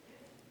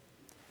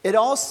 It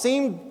all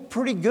seemed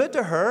pretty good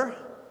to her.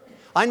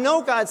 I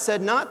know God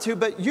said not to,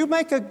 but you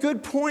make a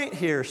good point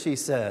here, she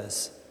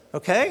says.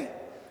 Okay?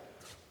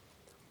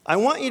 I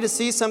want you to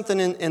see something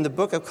in the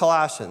book of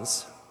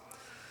Colossians.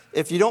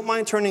 If you don't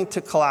mind turning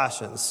to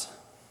Colossians.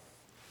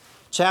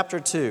 Chapter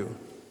 2.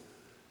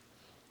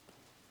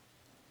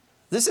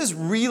 This is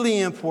really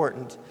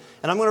important.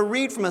 And I'm going to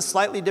read from a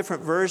slightly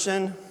different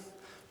version,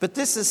 but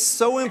this is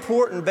so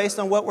important based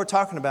on what we're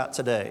talking about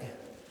today.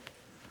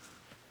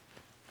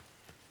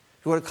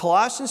 Go to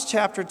Colossians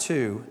chapter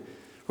 2.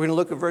 We're going to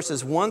look at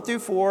verses 1 through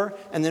 4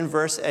 and then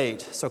verse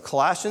 8. So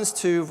Colossians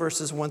 2,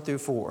 verses 1 through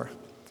 4.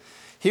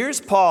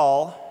 Here's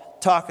Paul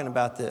talking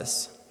about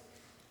this.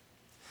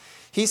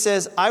 He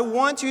says, I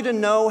want you to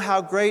know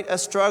how great a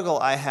struggle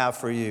I have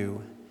for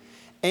you,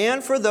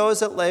 and for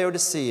those at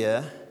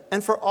Laodicea,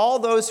 and for all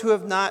those who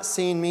have not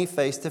seen me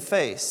face to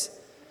face,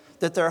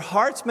 that their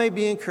hearts may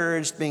be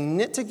encouraged, being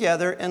knit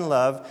together in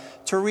love,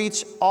 to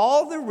reach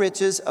all the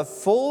riches of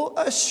full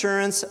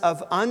assurance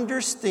of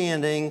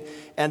understanding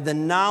and the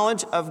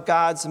knowledge of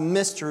God's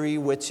mystery,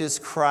 which is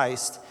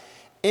Christ,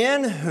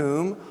 in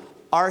whom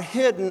are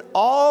hidden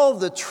all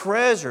the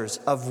treasures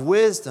of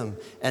wisdom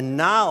and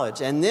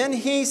knowledge. And then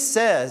he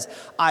says,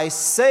 I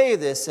say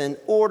this in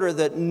order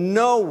that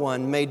no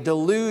one may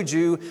delude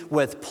you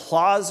with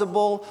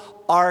plausible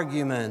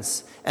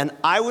arguments. And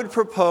I would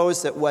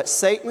propose that what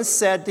Satan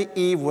said to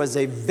Eve was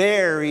a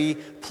very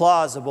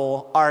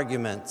plausible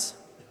argument.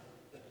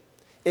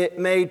 It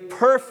made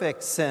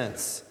perfect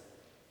sense.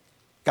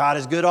 God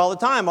is good all the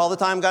time. All the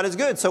time God is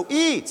good. So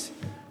eat.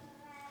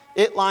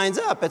 It lines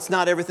up. It's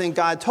not everything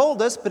God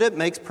told us, but it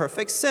makes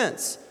perfect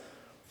sense.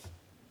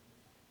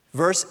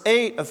 Verse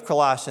 8 of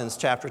Colossians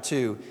chapter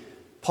 2,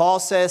 Paul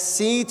says,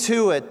 see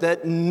to it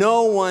that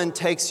no one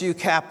takes you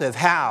captive.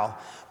 How?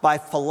 By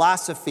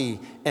philosophy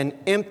and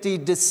empty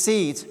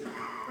deceit,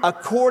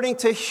 according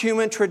to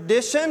human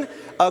tradition,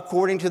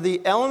 according to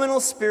the elemental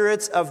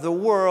spirits of the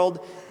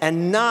world,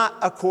 and not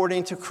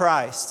according to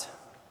Christ.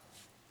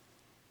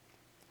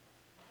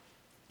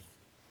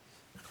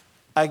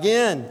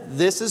 Again,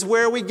 this is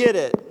where we get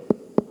it.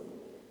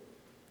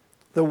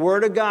 The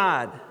Word of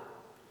God.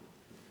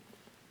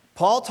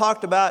 Paul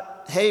talked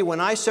about, hey,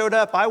 when I showed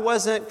up, I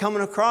wasn't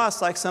coming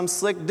across like some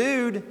slick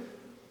dude.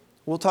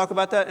 We'll talk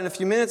about that in a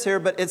few minutes here,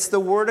 but it's the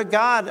Word of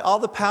God. All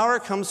the power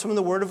comes from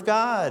the Word of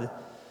God,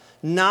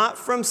 not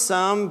from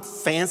some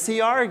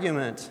fancy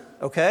argument,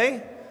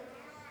 okay?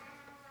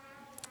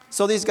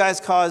 So these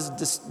guys cause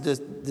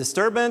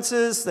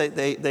disturbances,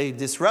 they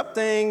disrupt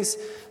things,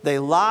 they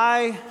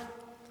lie.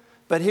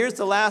 But here's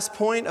the last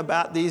point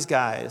about these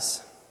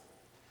guys.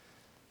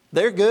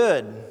 They're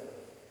good.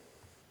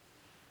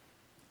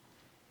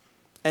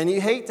 And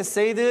you hate to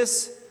say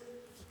this,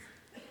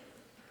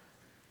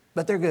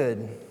 but they're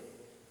good.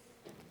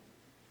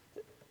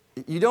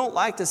 You don't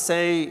like to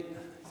say,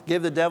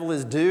 give the devil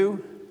his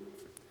due,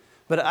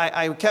 but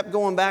I kept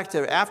going back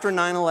to after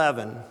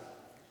 9/11,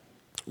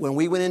 when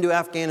we went into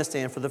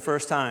Afghanistan for the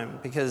first time,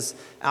 because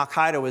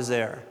Al-Qaeda was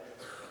there.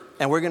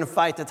 And we're going to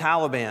fight the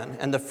Taliban.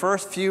 And the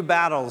first few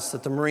battles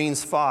that the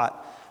Marines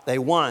fought, they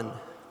won.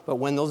 But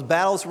when those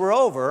battles were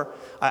over,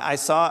 I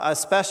saw a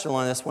special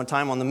on this one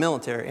time on the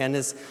military.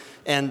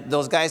 And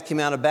those guys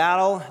came out of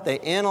battle. They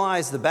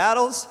analyzed the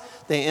battles.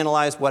 They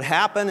analyzed what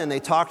happened. And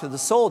they talked to the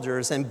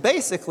soldiers. And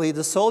basically,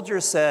 the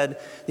soldiers said,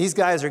 these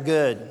guys are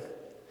good.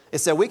 They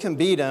said, we can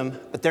beat them,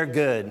 but they're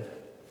good.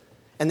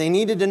 And they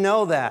needed to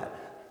know that.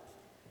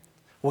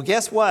 Well,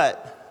 guess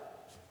what?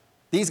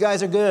 These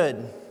guys are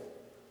good.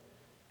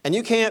 And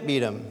you can't beat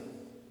them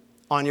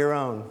on your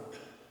own.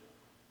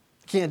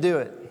 You can't do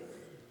it.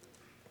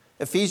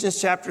 Ephesians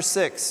chapter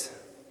 6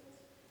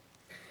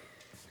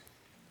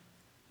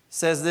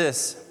 says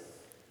this,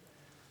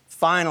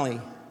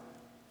 finally,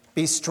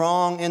 be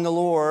strong in the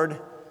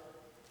Lord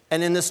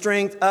and in the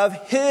strength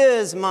of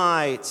His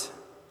might,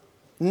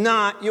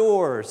 not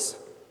yours.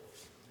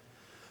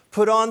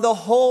 Put on the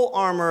whole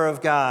armor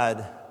of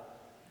God,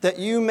 that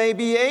you may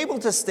be able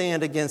to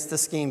stand against the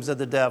schemes of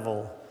the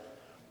devil.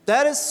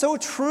 That is so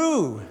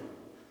true.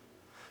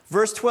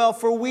 Verse 12,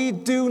 for we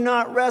do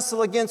not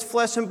wrestle against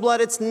flesh and blood.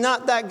 It's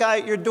not that guy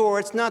at your door.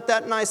 It's not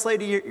that nice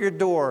lady at your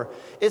door.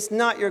 It's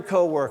not your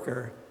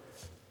coworker.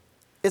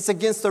 It's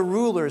against the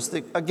rulers,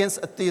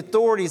 against the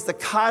authorities, the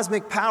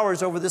cosmic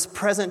powers over this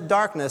present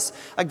darkness,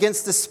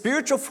 against the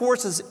spiritual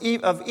forces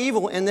of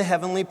evil in the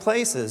heavenly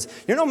places.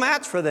 You're no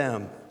match for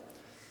them.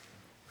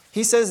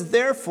 He says,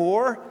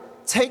 therefore,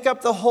 take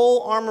up the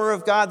whole armor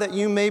of God that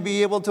you may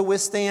be able to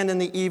withstand in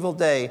the evil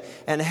day,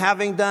 and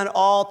having done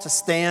all, to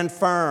stand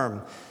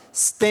firm.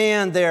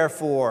 Stand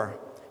therefore,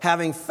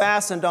 having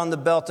fastened on the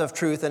belt of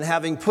truth, and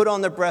having put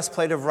on the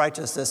breastplate of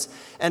righteousness,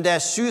 and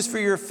as shoes for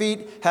your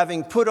feet,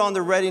 having put on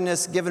the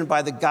readiness given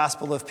by the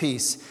gospel of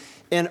peace.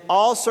 In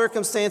all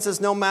circumstances,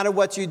 no matter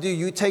what you do,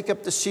 you take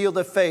up the shield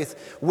of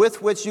faith,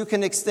 with which you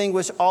can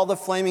extinguish all the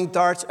flaming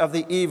darts of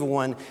the evil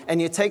one,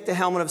 and you take the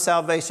helmet of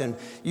salvation.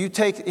 He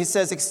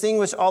says,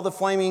 extinguish all the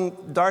flaming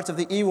darts of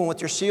the evil one with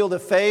your shield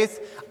of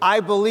faith. I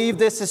believe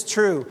this is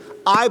true.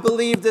 I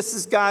believe this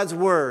is God's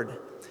word.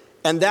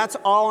 And that's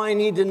all I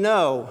need to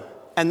know.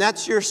 And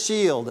that's your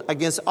shield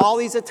against all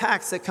these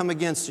attacks that come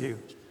against you.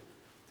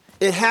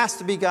 It has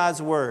to be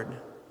God's word.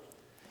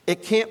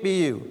 It can't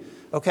be you,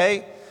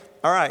 okay?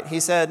 All right,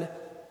 he said,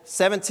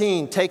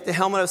 17, take the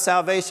helmet of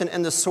salvation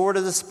and the sword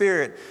of the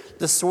Spirit.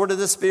 The sword of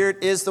the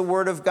Spirit is the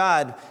word of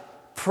God.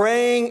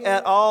 Praying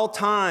at all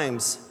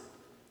times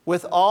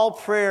with all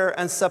prayer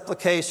and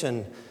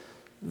supplication.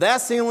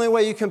 That's the only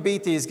way you can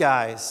beat these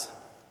guys.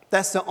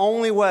 That's the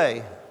only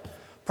way.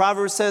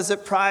 Proverbs says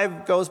that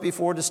pride goes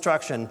before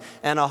destruction,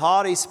 and a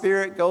haughty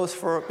spirit goes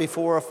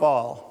before a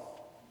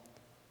fall.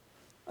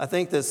 I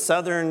think the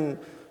Southern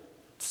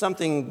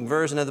something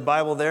version of the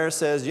Bible there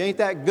says, you ain't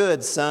that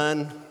good,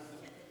 son.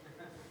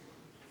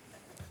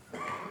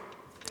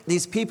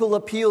 These people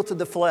appeal to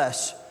the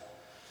flesh.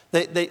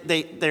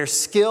 They're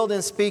skilled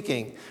in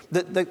speaking.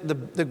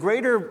 The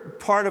greater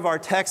part of our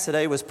text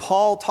today was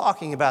Paul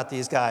talking about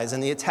these guys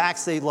and the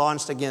attacks they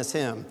launched against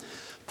him.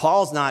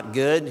 Paul's not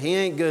good. He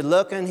ain't good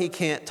looking. He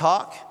can't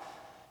talk.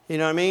 You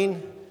know what I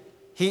mean?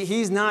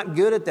 He's not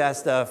good at that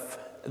stuff.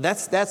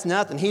 That's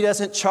nothing. He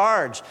doesn't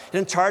charge. He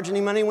doesn't charge any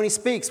money when he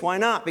speaks. Why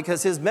not?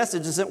 Because his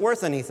message isn't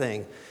worth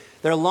anything.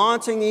 They're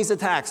launching these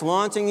attacks.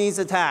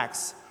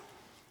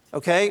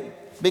 Okay?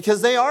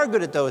 Because they are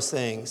good at those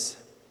things.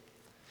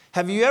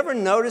 Have you ever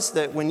noticed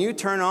that when you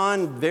turn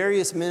on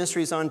various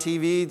ministries on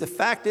TV, the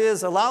fact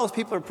is a lot of those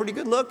people are pretty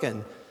good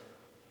looking?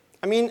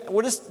 I mean,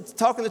 we're just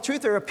talking the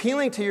truth. They're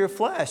appealing to your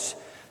flesh.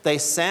 They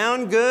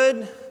sound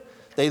good.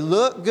 They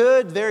look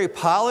good, very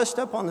polished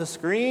up on the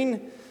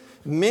screen.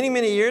 Many,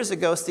 many years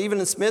ago, Stephen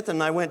and Smith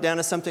and I went down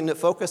to something that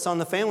Focus on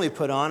the Family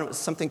put on. It was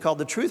something called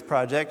the Truth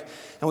Project.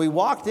 And we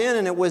walked in,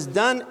 and it was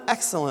done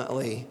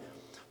excellently.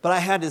 But I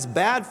had this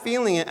bad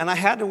feeling, and I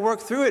had to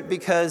work through it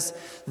because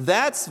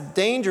that's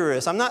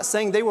dangerous. I'm not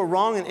saying they were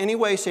wrong in any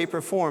way, shape,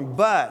 or form,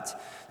 but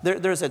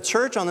there's a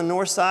church on the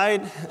north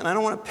side, and I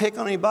don't want to pick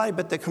on anybody,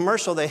 but the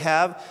commercial they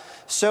have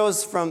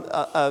shows from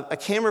a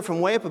camera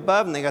from way up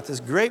above, and they got this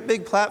great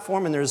big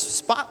platform, and there's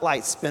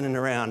spotlights spinning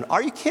around.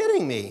 Are you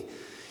kidding me?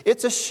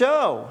 It's a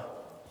show.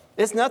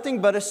 It's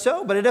nothing but a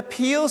show, but it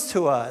appeals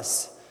to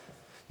us.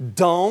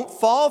 Don't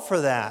fall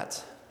for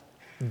that.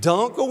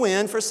 Don't go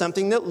in for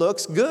something that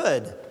looks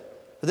good,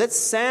 that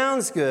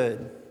sounds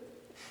good.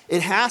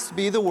 It has to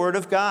be the Word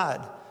of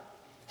God.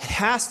 It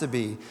has to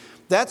be.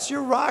 That's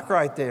your rock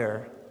right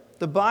there,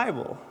 the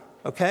Bible,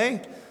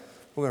 okay?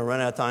 We're going to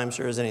run out of time,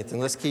 sure as anything.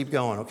 Let's keep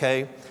going,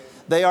 okay?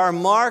 They are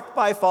marked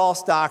by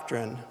false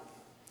doctrine.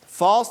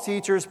 False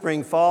teachers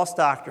bring false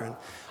doctrine.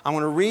 I'm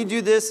going to read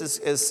you this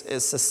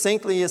as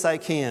succinctly as I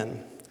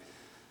can.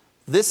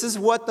 This is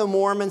what the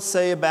Mormons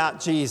say about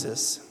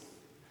Jesus.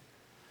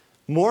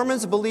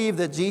 Mormons believe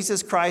that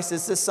Jesus Christ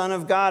is the Son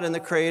of God and the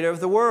Creator of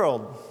the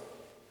world.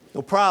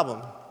 No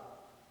problem.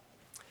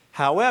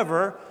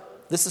 However,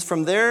 this is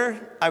from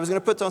I was going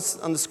to put this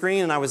on the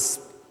screen, and I was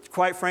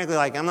quite frankly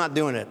like, I'm not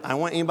doing it. I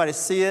want anybody to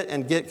see it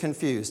and get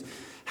confused.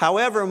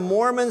 However,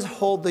 Mormons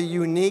hold the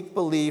unique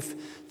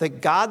belief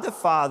that God the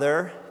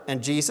Father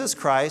and Jesus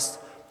Christ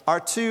are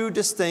two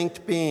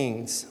distinct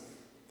beings.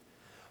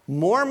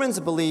 Mormons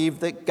believe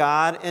that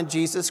God and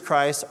Jesus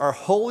Christ are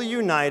wholly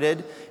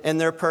united in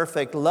their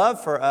perfect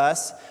love for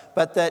us,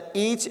 but that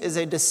each is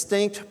a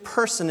distinct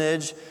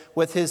personage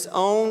with his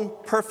own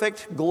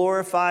perfect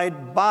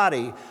glorified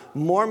body.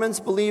 Mormons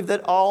believe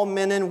that all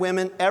men and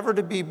women ever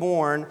to be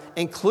born,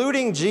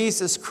 including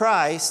Jesus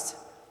Christ,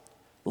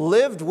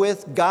 lived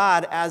with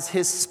God as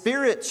his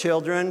spirit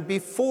children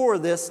before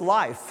this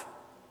life.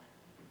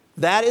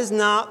 That is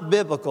not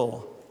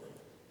biblical.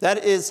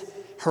 That is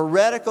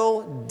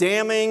heretical,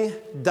 damning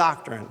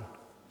doctrine.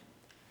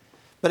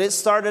 But it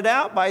started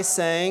out by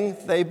saying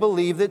they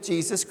believe that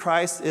Jesus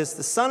Christ is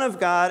the Son of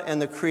God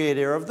and the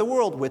Creator of the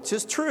world, which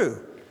is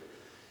true.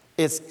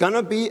 It's going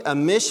to be a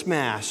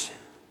mishmash.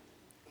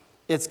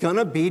 It's going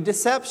to be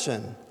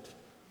deception.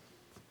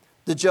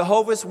 The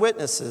Jehovah's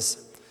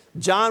Witnesses,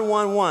 John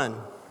 1:1.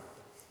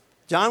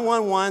 John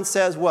 1:1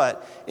 says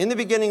what? In the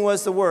beginning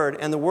was the Word,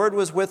 and the Word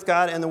was with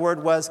God, and the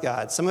Word was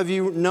God. Some of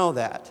you know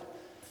that.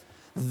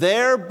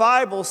 Their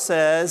Bible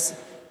says,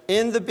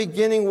 in the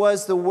beginning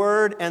was the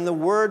Word, and the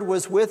Word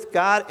was with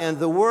God, and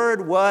the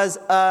Word was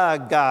a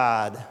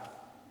God.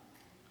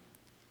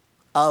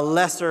 A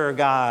lesser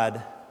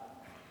God.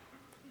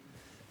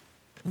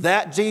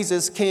 That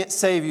Jesus can't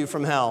save you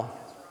from hell.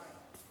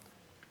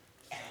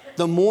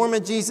 The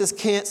Mormon Jesus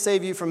can't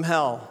save you from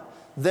hell.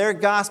 Their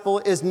gospel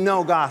is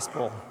no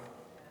gospel.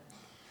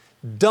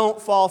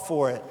 Don't fall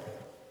for it.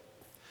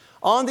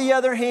 On the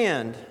other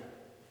hand,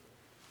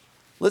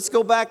 let's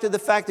go back to the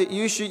fact that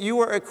you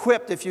are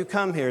equipped if you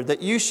come here,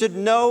 that you should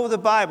know the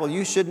Bible,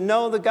 you should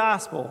know the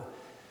gospel.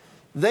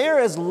 They are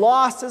as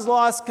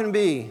lost can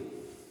be.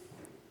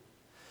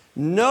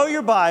 Know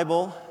your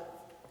Bible.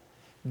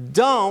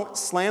 Don't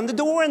slam the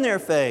door in their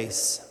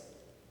face.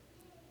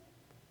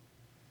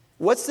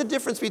 What's the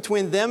difference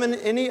between them and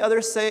any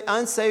other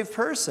unsaved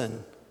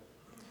person?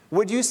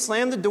 Would you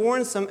slam the door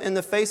in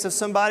the face of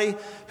somebody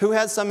who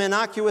had some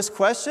innocuous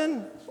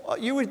question?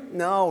 You would,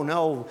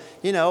 no,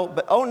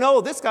 but oh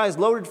no, this guy's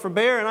loaded for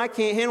bear and I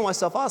can't handle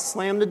myself. I'll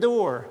slam the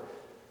door.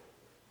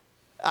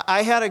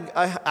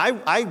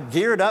 I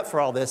geared up for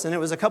all this, and it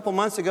was a couple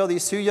months ago.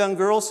 These two young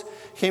girls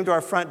came to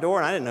our front door,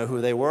 and I didn't know who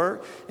they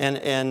were.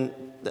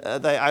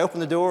 I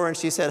opened the door, and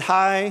she said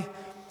hi,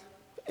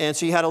 and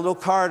she had a little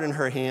card in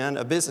her hand,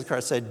 a business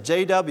card, said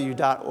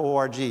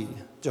jw.org,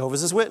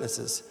 Jehovah's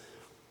Witnesses.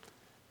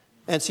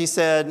 And she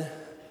said,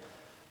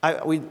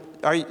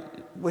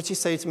 what'd she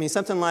say to me?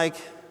 Something like,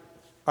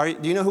 do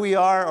you know who we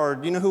are, or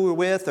do you know who we're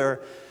with?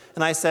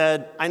 And I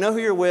said, I know who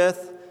you're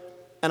with,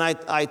 and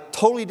I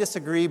totally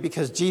disagree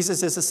because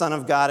Jesus is the Son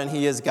of God and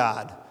He is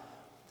God.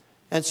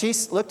 And she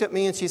looked at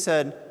me and she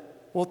said,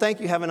 well, thank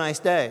you, have a nice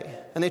day.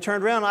 And they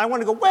turned around, and I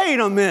wanted to go, wait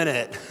a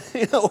minute,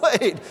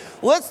 wait,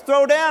 let's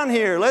throw down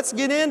here, let's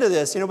get into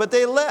this, but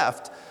they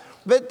left.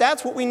 But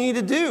that's what we need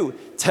to do.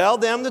 Tell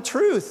them the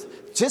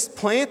truth. Just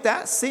plant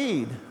that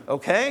seed,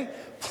 okay?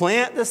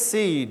 Plant the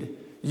seed.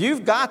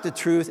 You've got the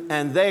truth,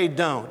 and they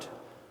don't.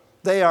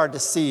 They are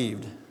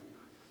deceived.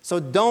 So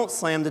don't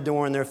slam the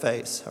door in their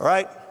face, all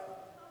right?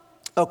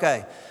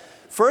 Okay.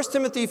 1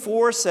 Timothy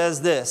 4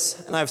 says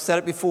this, and I've said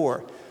it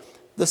before.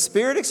 The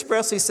Spirit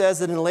expressly says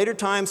that in later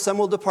times some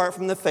will depart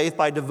from the faith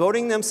by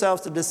devoting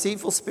themselves to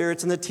deceitful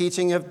spirits and the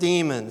teaching of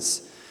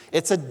demons.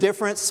 It's a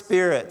different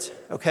spirit,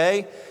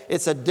 okay?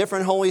 It's a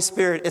different Holy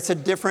Spirit. It's a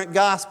different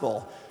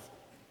gospel.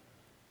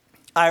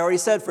 I already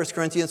said 1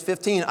 Corinthians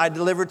 15, I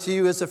delivered to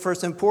you as of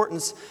first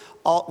importance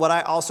what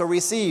I also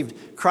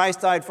received.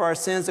 Christ died for our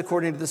sins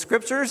according to the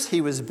Scriptures.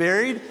 He was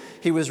buried.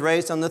 He was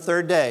raised on the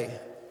third day.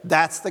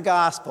 That's the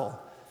gospel.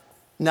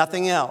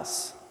 Nothing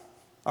else.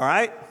 All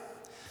right?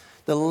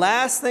 The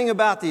last thing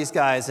about these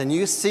guys, and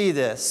you see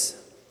this,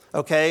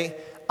 okay?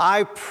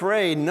 I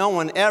pray no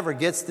one ever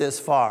gets this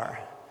far.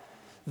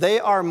 They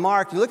are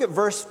marked. You look at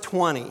verse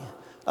 20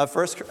 of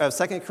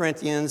 2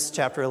 Corinthians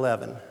chapter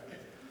 11.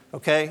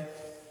 Okay?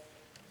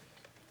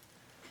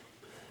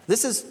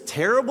 This is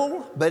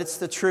terrible, but it's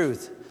the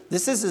truth.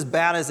 This is as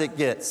bad as it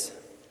gets.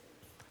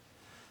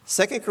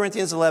 2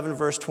 Corinthians 11,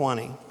 verse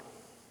 20.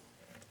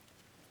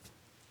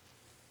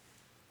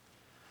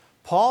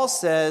 Paul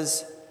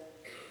says,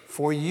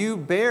 "For you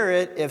bear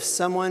it if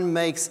someone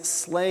makes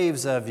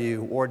slaves of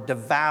you, or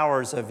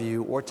devours of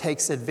you, or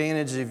takes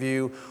advantage of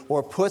you,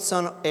 or puts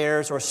on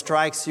airs, or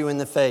strikes you in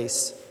the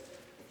face,"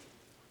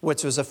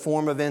 which was a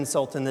form of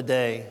insult in the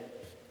day.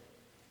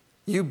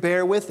 You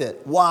bear with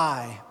it.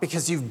 Why?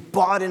 Because you've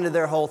bought into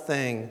their whole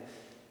thing.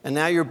 And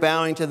now you're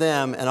bowing to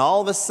them. And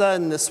all of a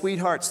sudden, the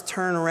sweethearts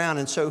turn around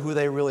and show who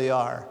they really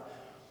are.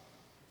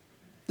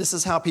 This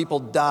is how people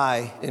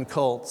die in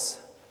cults.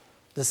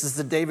 This is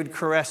the David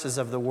Koreshes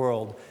of the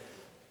world.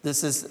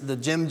 This is the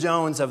Jim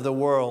Jones of the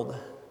world.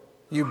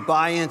 You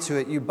buy into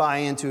it, you buy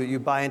into it, you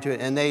buy into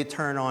it, and they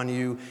turn on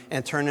you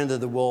and turn into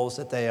the wolves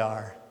that they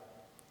are.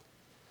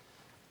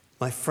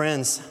 My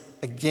friends,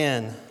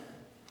 again,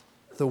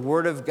 the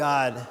Word of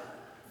God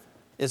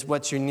is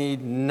what you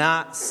need,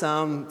 not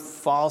some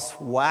false,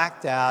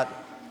 whacked out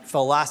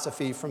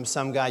philosophy from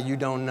some guy you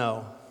don't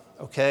know,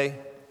 okay?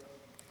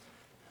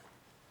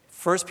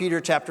 1 Peter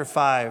chapter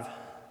 5.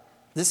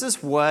 This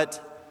is what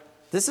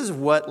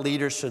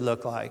leaders should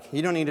look like.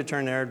 You don't need to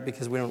turn there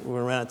because we're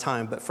running out of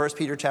time, but 1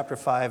 Peter chapter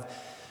 5,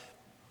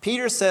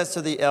 Peter says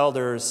to the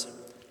elders,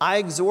 "I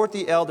exhort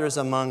the elders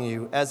among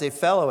you as a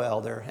fellow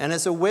elder and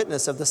as a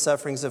witness of the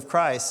sufferings of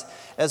Christ,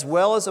 as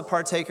well as a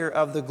partaker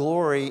of the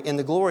glory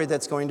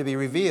that's going to be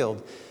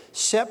revealed.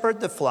 Shepherd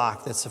the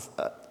flock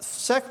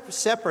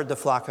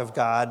of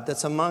God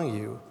that's among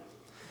you,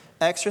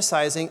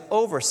 exercising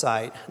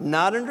oversight,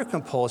 not under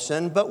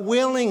compulsion, but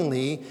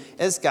willingly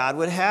as God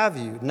would have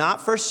you,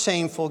 not for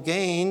shameful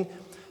gain,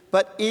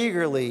 but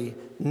eagerly,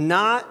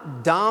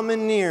 not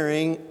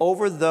domineering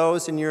over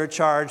those in your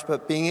charge,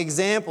 but being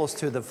examples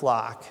to the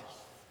flock."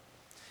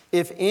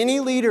 If any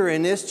leader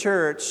in this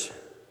church,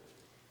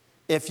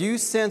 if you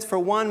sense for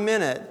 1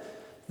 minute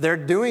they're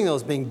doing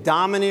those, being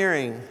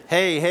domineering,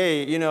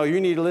 hey, you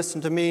need to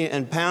listen to me,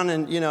 and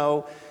pounding,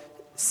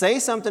 say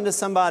something to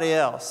somebody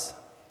else.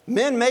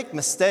 Men make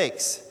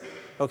mistakes,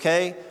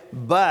 okay?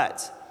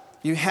 But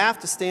you have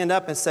to stand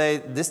up and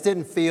say, this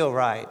didn't feel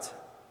right.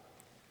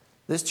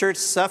 This church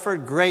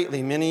suffered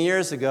greatly many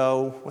years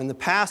ago when the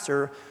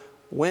pastor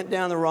went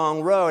down the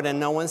wrong road and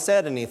no one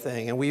said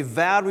anything. And we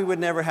vowed we would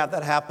never have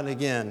that happen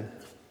again.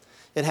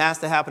 It has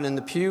to happen in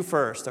the pew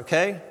first,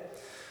 okay?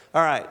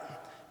 All right.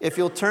 If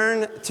you'll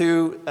turn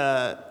to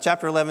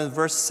chapter 11,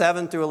 verse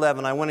 7 through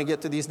 11, I want to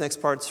get to these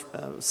next parts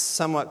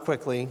somewhat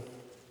quickly.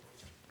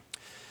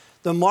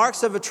 The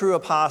marks of a true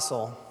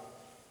apostle.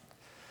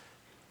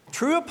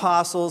 True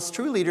apostles,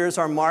 true leaders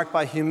are marked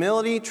by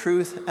humility,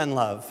 truth, and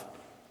love.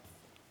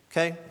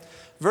 Okay?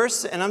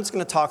 And I'm just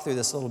going to talk through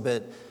this a little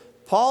bit.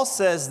 Paul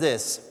says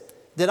this,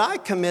 "Did I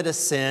commit a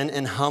sin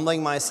in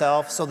humbling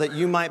myself so that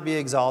you might be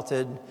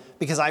exalted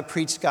because I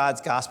preached God's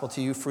gospel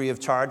to you free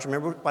of charge?"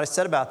 Remember what I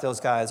said about those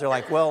guys. They're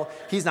like, well,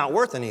 he's not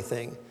worth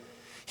anything.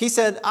 He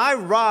said, I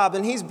robbed,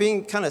 and he's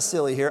being kind of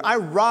silly here, I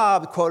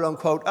robbed, quote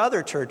unquote,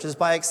 other churches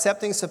by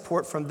accepting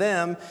support from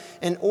them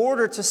in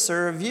order to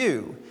serve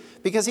you.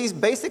 Because he's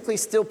basically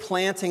still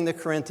planting the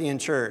Corinthian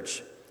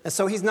church. And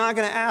so he's not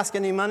going to ask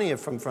any money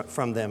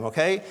from them,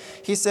 okay?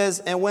 He says,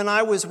 "And when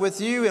I was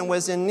with you and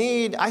was in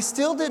need, I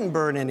still didn't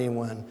burden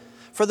anyone.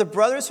 For the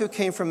brothers who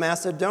came from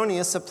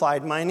Macedonia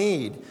supplied my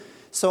need.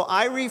 So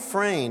I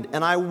refrained,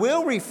 and I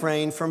will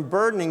refrain from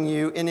burdening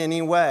you in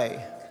any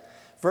way."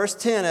 Verse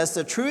 10, "As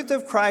the truth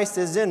of Christ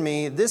is in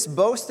me, this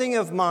boasting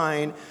of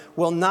mine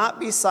will not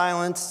be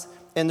silenced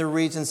in the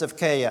regions of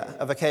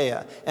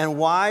Achaia. And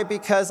why?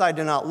 Because I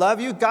do not love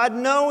you? God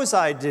knows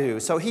I do."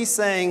 So he's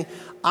saying,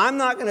 I'm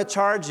not going to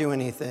charge you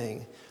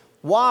anything.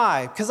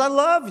 Why? Because I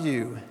love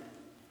you.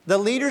 The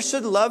leader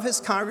should love his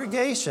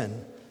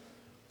congregation.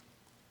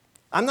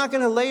 I'm not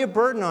going to lay a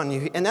burden on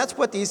you. And that's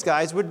what these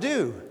guys would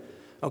do.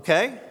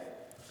 Okay?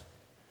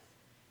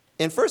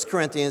 In 1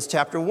 Corinthians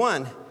chapter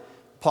 1,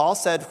 Paul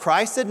said,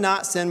 "Christ did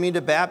not send me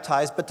to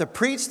baptize, but to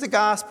preach the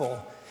gospel,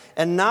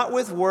 and not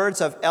with words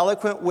of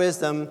eloquent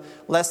wisdom,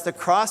 lest the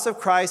cross of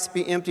Christ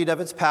be emptied of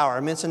its power." I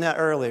mentioned that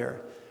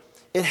earlier.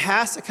 It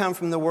has to come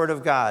from the Word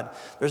of God.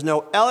 There's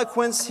no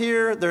eloquence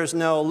here. There's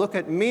no look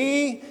at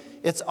me.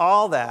 It's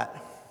all that.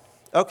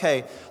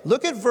 Okay,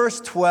 look at verse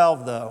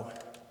 12, though.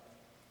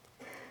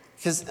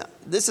 Because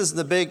this is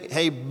the big,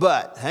 hey,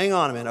 but, hang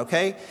on a minute,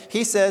 okay?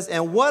 He says,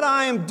 "And what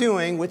I am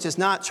doing, which is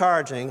not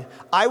charging,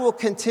 I will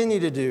continue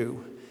to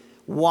do."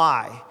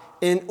 Why?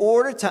 in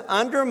order to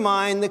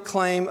undermine the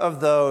claim of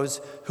those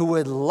who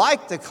would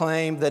like to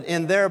claim that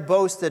in their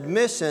boasted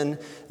mission,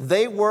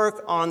 they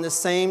work on the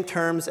same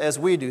terms as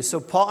we do.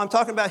 So Paul, I'm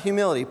talking about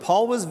humility.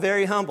 Paul was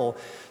very humble.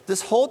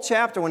 This whole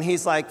chapter when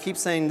he's like, keeps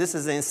saying this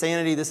is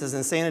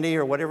insanity,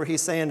 or whatever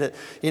he's saying that,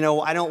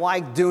 I don't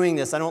like doing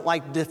this. I don't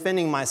like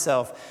defending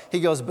myself. He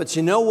goes, but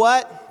you know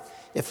what?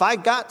 If I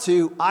got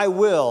to, I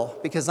will,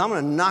 because I'm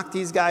going to knock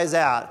these guys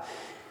out.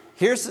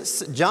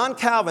 John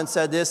Calvin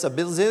said this a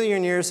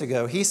bazillion years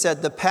ago. He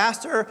said, the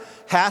pastor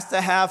has to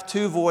have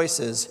two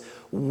voices,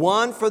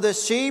 one for the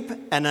sheep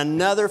and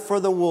another for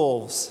the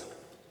wolves.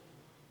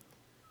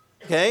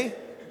 Okay?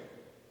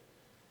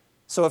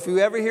 So if you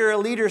ever hear a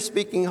leader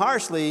speaking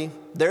harshly,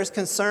 there's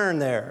concern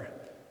there.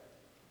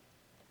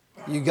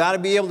 You got to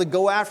be able to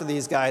go after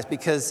these guys,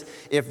 because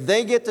if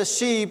they get the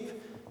sheep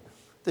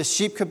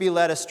could be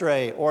led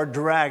astray or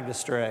dragged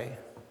astray.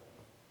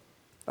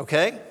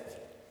 Okay?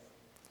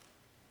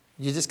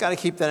 You just got to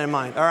keep that in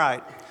mind. All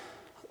right.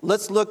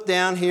 Let's look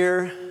down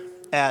here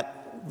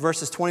at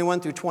verses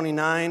 21 through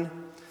 29.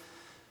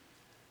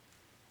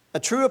 A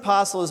true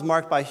apostle is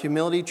marked by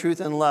humility, truth,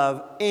 and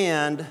love,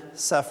 and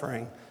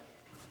suffering.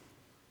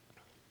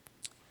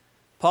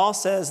 Paul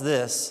says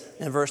this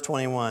in verse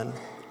 21.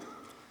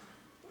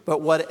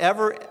 But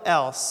whatever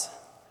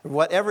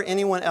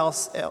anyone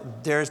else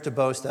dares to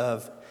boast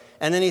of.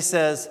 And then he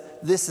says,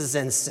 this is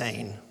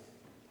insane.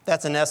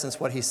 That's in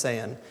essence what he's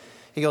saying.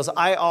 He goes,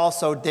 I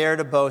also dare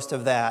to boast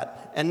of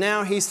that. And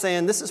now he's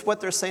saying, this is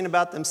what they're saying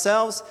about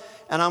themselves,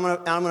 and I'm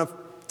going to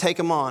take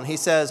them on. He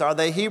says, are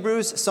they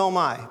Hebrews? So am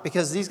I.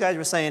 Because these guys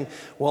were saying,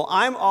 well,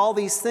 I'm all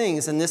these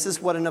things, and this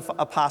is what an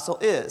apostle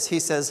is.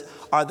 He says,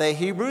 are they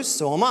Hebrews?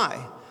 So am I.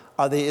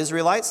 Are they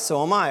Israelites?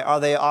 So am I.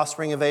 Are they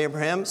offspring of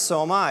Abraham?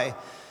 So am I.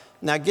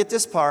 Now get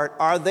this part.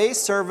 Are they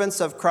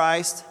servants of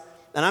Christ?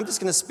 And I'm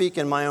just going to speak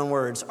in my own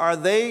words. Are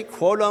they,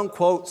 quote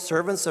unquote,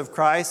 servants of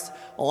Christ?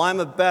 Well, I'm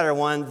a better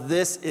one.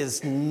 This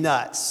is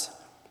nuts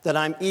that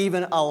I'm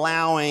even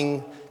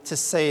allowing to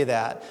say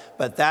that.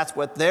 But that's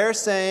what they're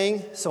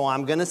saying, so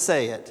I'm going to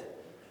say it.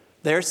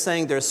 They're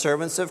saying they're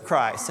servants of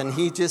Christ. And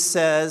he just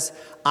says,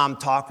 I'm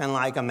talking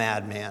like a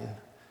madman.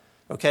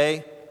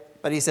 Okay?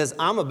 But he says,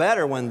 I'm a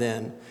better one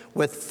then,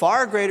 with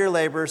far greater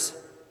labors.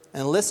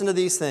 And listen to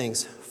these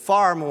things.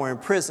 Far more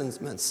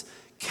imprisonments,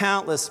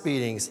 countless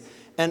beatings,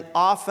 and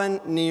often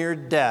near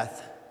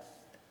death.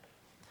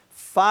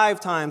 5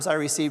 times I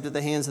received at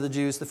the hands of the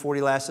Jews the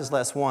 40 lashes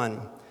less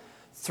one.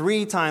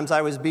 3 times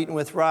I was beaten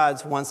with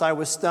rods. Once I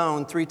was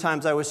stoned. 3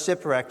 times I was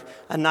shipwrecked.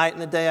 A night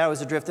and a day I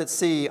was adrift at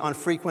sea, on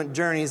frequent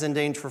journeys, in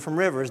danger from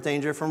rivers,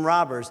 danger from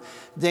robbers,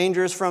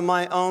 dangers from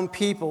my own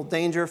people,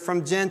 danger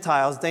from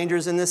Gentiles,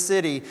 dangers in the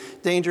city,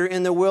 danger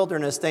in the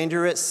wilderness,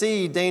 danger at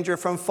sea, danger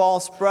from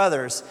false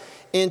brothers,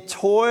 in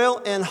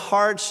toil and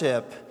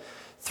hardship,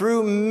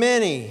 through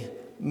many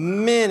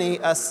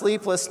a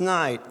sleepless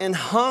night, and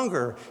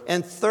hunger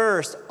and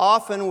thirst,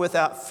 often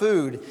without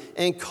food,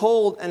 and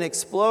cold and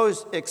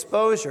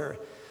exposure.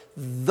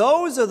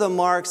 Those are the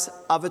marks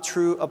of a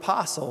true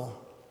apostle.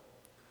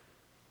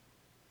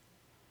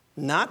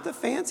 Not the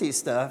fancy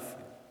stuff.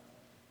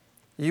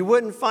 You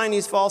wouldn't find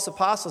these false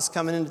apostles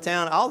coming into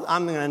town.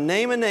 I'm going to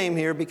name a name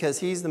here because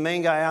he's the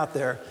main guy out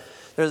there.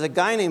 There's a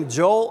guy named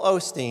Joel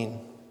Osteen,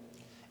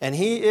 and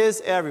he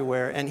is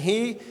everywhere, and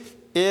he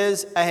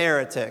is a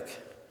heretic.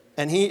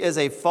 And he is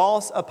a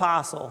false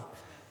apostle.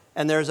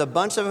 And there's a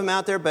bunch of them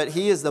out there, but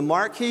he is the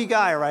marquee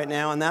guy right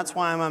now, and that's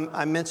why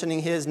I'm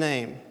mentioning his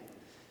name.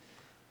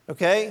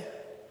 Okay?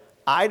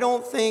 I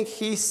don't think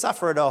he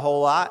suffered a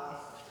whole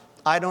lot.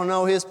 I don't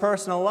know his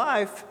personal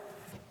life.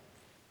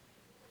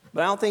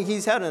 But I don't think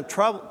he's having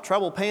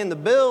trouble paying the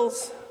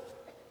bills.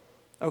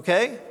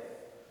 Okay?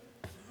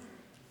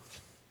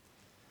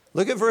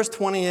 Look at verse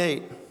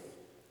 28.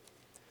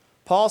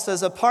 Paul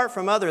says, apart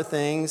from other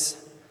things,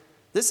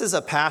 this is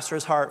a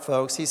pastor's heart,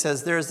 folks. He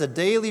says, there's a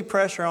daily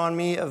pressure on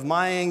me of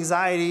my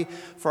anxiety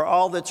for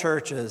all the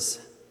churches.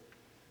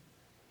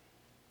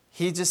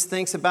 He just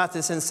thinks about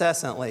this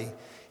incessantly.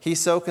 He's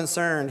so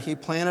concerned. He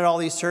planted all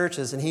these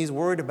churches, and he's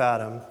worried about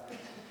them.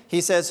 He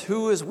says,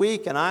 who is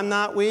weak and I'm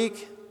not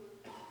weak?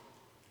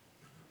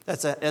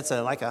 That's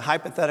like a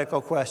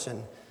hypothetical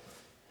question.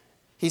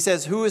 He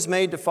says, who is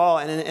made to fall?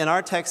 And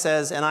our text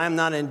says, and I am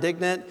not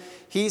indignant.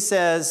 He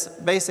says,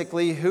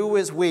 basically, who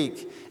is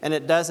weak? And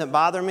it doesn't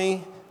bother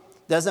me.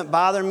 Doesn't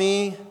bother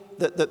me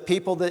that the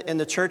people that in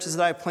the churches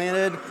that I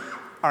planted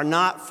are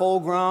not full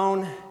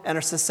grown and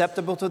are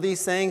susceptible to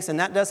these things. And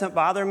that doesn't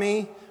bother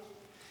me.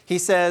 He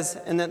says,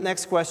 in the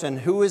next question,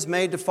 who is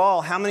made to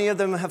fall? How many of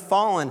them have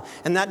fallen?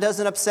 And that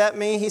doesn't upset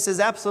me. He says,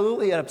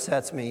 absolutely it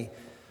upsets me.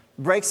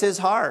 Breaks his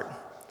heart.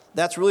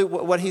 That's really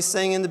what he's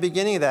saying in the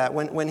beginning of that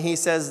when he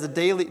says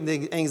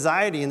the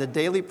anxiety and the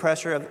daily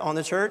pressure on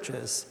the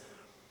churches.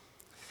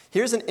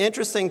 Here's an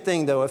interesting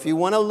thing, though. If you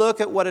want to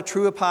look at what a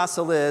true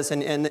apostle is,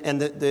 and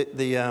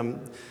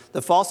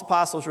the false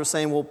apostles were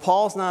saying, well,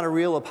 Paul's not a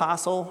real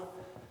apostle.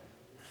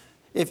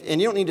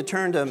 And you don't need to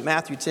turn to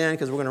Matthew 10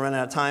 because we're going to run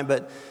out of time,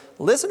 but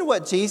listen to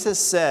what Jesus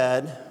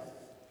said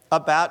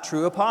about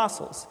true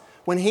apostles.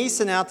 When he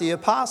sent out the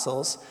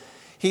apostles,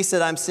 he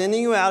said, I'm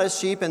sending you out as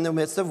sheep in the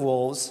midst of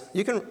wolves.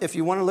 You can, if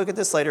you want to look at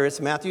this later,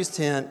 it's Matthew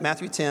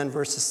 10,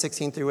 verses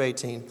 16 through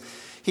 18.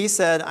 He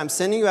said, I'm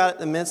sending you out in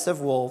the midst of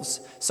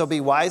wolves, so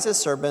be wise as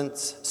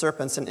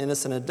serpents and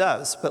innocent as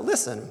doves. But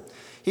listen,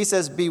 he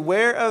says,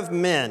 beware of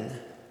men,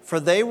 for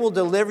they will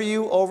deliver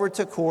you over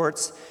to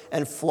courts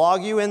and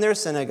flog you in their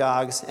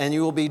synagogues, and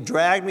you will be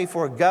dragged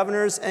before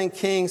governors and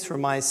kings for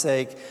my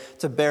sake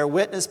to bear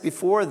witness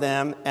before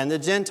them and the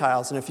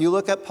Gentiles. And if you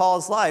look at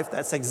Paul's life,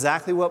 that's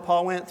exactly what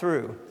Paul went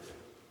through.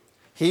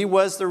 He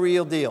was the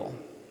real deal,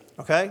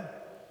 okay?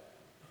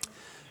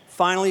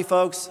 Finally,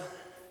 folks,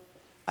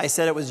 I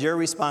said it was your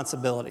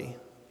responsibility.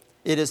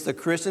 It is the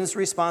Christian's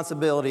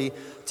responsibility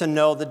to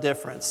know the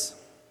difference.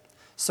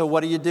 So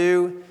what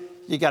do?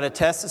 You got to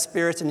test the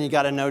spirits and you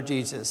got to know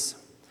Jesus.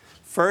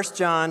 1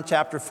 John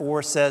chapter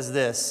 4 says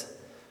this.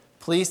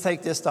 Please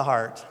take this to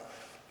heart.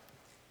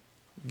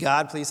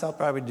 God, please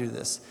help everybody do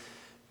this.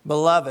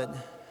 Beloved,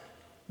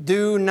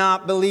 do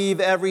not believe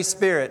every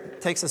spirit.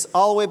 It takes us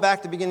all the way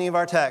back to the beginning of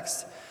our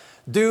text.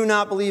 Do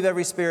not believe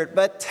every spirit,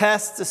 but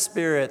test the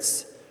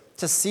spirits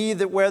to see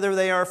that whether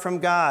they are from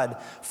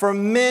God. For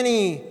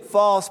many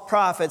false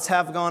prophets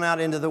have gone out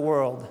into the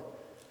world.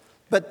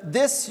 But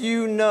this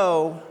you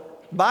know,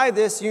 by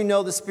this you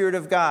know the Spirit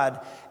of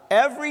God.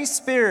 Every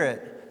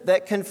spirit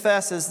that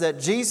confesses that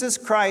Jesus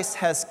Christ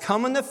has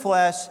come in the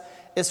flesh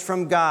is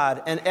from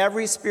God. And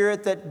every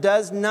spirit that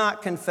does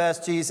not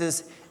confess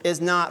Jesus is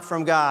not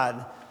from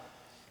God.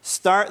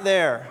 Start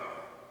there.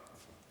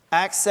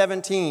 Acts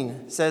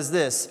 17 says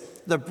this.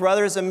 The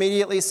brothers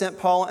immediately sent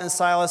Paul and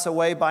Silas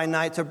away by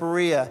night to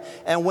Berea.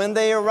 And when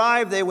they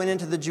arrived, they went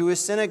into the Jewish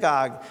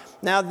synagogue.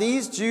 Now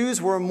these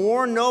Jews were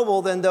more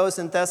noble than those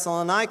in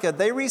Thessalonica.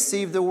 They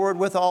received the word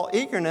with all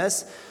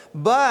eagerness,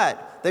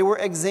 but they were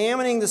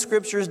examining the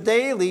scriptures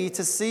daily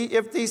to see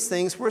if these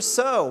things were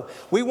so.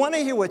 We want to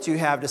hear what you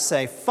have to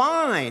say.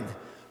 Fine,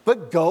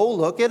 but go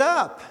look it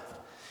up.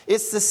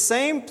 It's the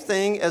same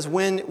thing as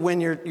when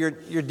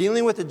you're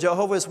dealing with a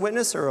Jehovah's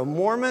Witness or a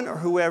Mormon or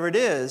whoever it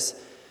is.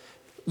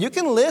 You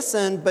can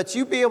listen, but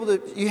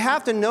you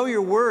have to know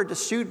your word to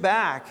shoot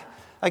back.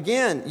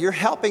 Again, you're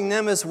helping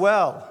them as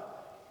well.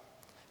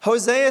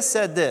 Hosea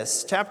said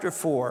this, chapter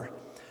 4,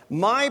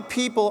 my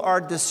people are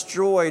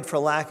destroyed for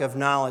lack of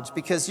knowledge.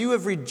 Because you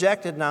have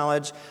rejected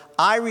knowledge,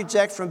 I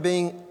reject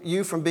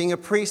you from being a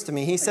priest to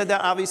me. He said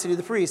that obviously to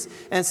the priest.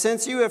 And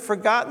since you have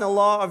forgotten the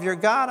law of your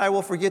God, I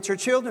will forget your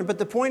children. But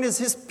the point is,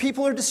 his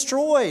people are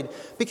destroyed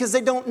because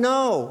they don't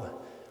know.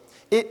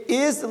 It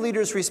is the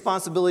leader's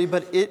responsibility,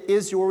 but it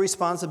is your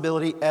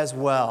responsibility as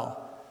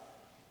well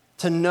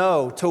to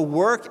know, to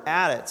work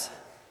at it.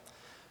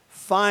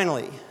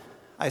 Finally,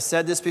 I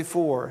said this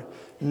before,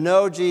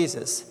 know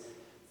Jesus.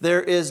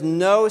 There is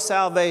no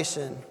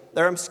salvation.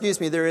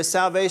 There is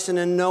salvation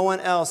in no one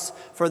else,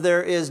 for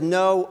there is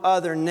no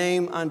other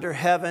name under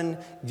heaven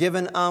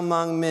given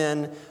among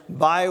men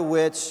by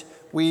which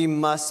we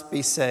must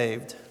be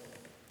saved.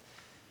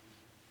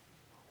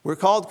 We're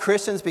called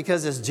Christians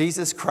because it's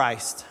Jesus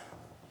Christ.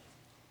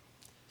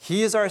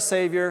 He is our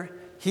Savior.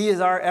 He is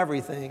our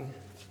everything.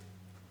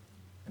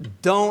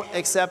 Don't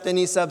accept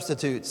any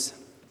substitutes.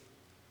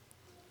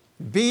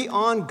 Be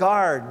on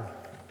guard.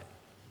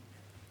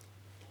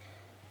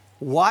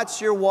 Watch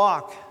your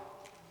walk.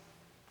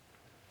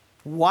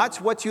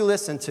 Watch what you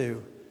listen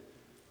to.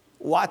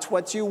 Watch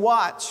what you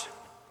watch.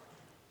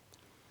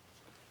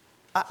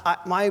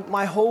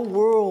 My whole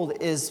world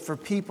is for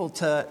people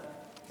to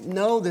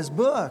know this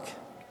book.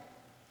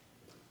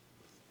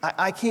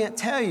 I can't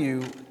tell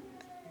you.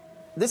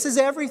 This is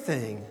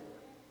everything.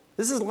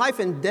 This is life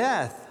and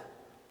death.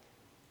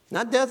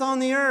 Not death on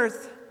the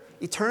earth,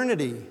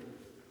 eternity.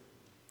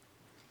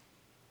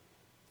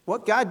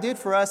 What God did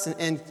for us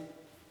and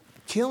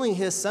killing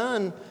his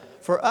son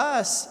for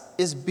us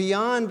is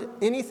beyond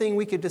anything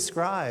we could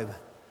describe.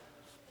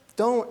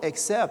 Don't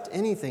accept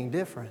anything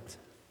different.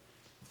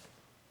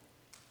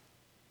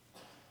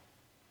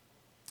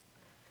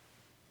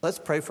 Let's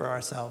pray for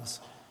ourselves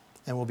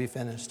and we'll be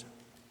finished.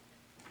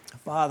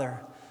 Father,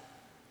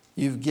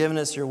 you've given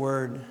us your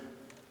word,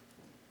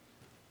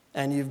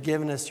 and you've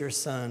given us your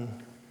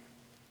son.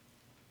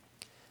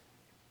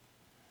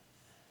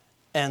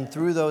 And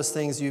through those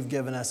things, you've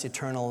given us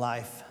eternal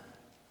life.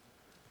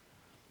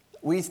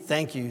 We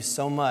thank you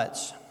so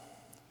much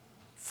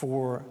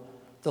for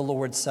the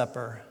Lord's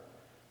Supper.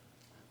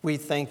 We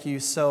thank you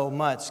so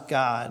much,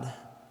 God,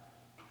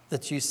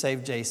 that you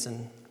saved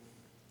Jason.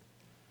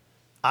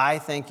 I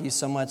thank you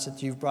so much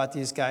that you've brought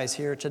these guys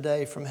here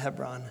today from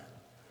Hebron.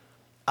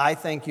 I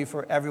thank you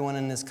for everyone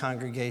in this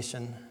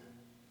congregation.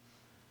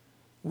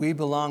 We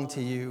belong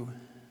to you.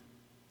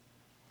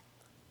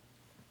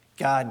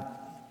 God,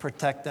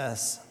 protect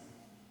us.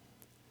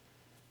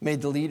 May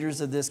the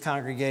leaders of this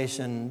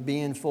congregation be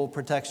in full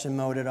protection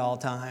mode at all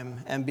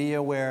time and be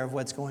aware of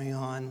what's going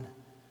on.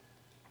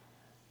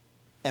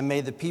 And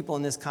may the people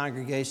in this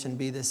congregation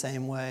be the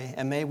same way.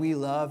 And may we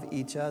love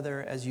each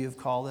other as you have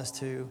called us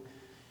to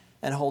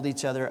and hold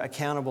each other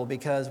accountable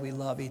because we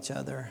love each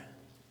other.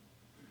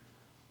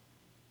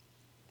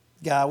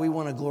 God, we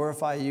want to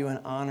glorify you and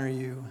honor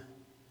you.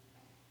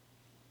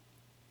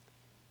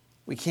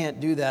 We can't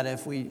do that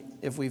if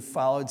we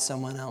followed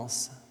someone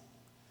else.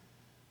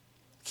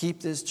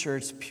 Keep this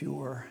church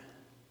pure.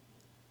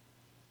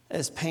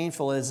 As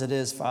painful as it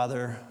is,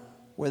 Father,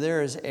 where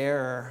there is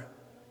error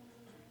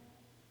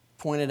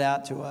pointed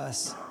out to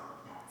us,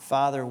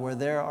 Father, where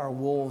there are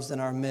wolves in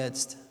our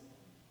midst,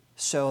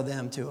 show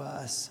them to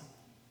us.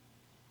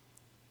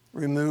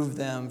 Remove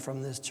them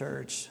from this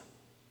church.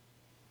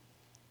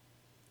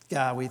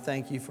 God, we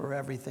thank you for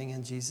everything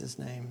in Jesus'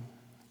 name.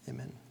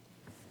 Amen.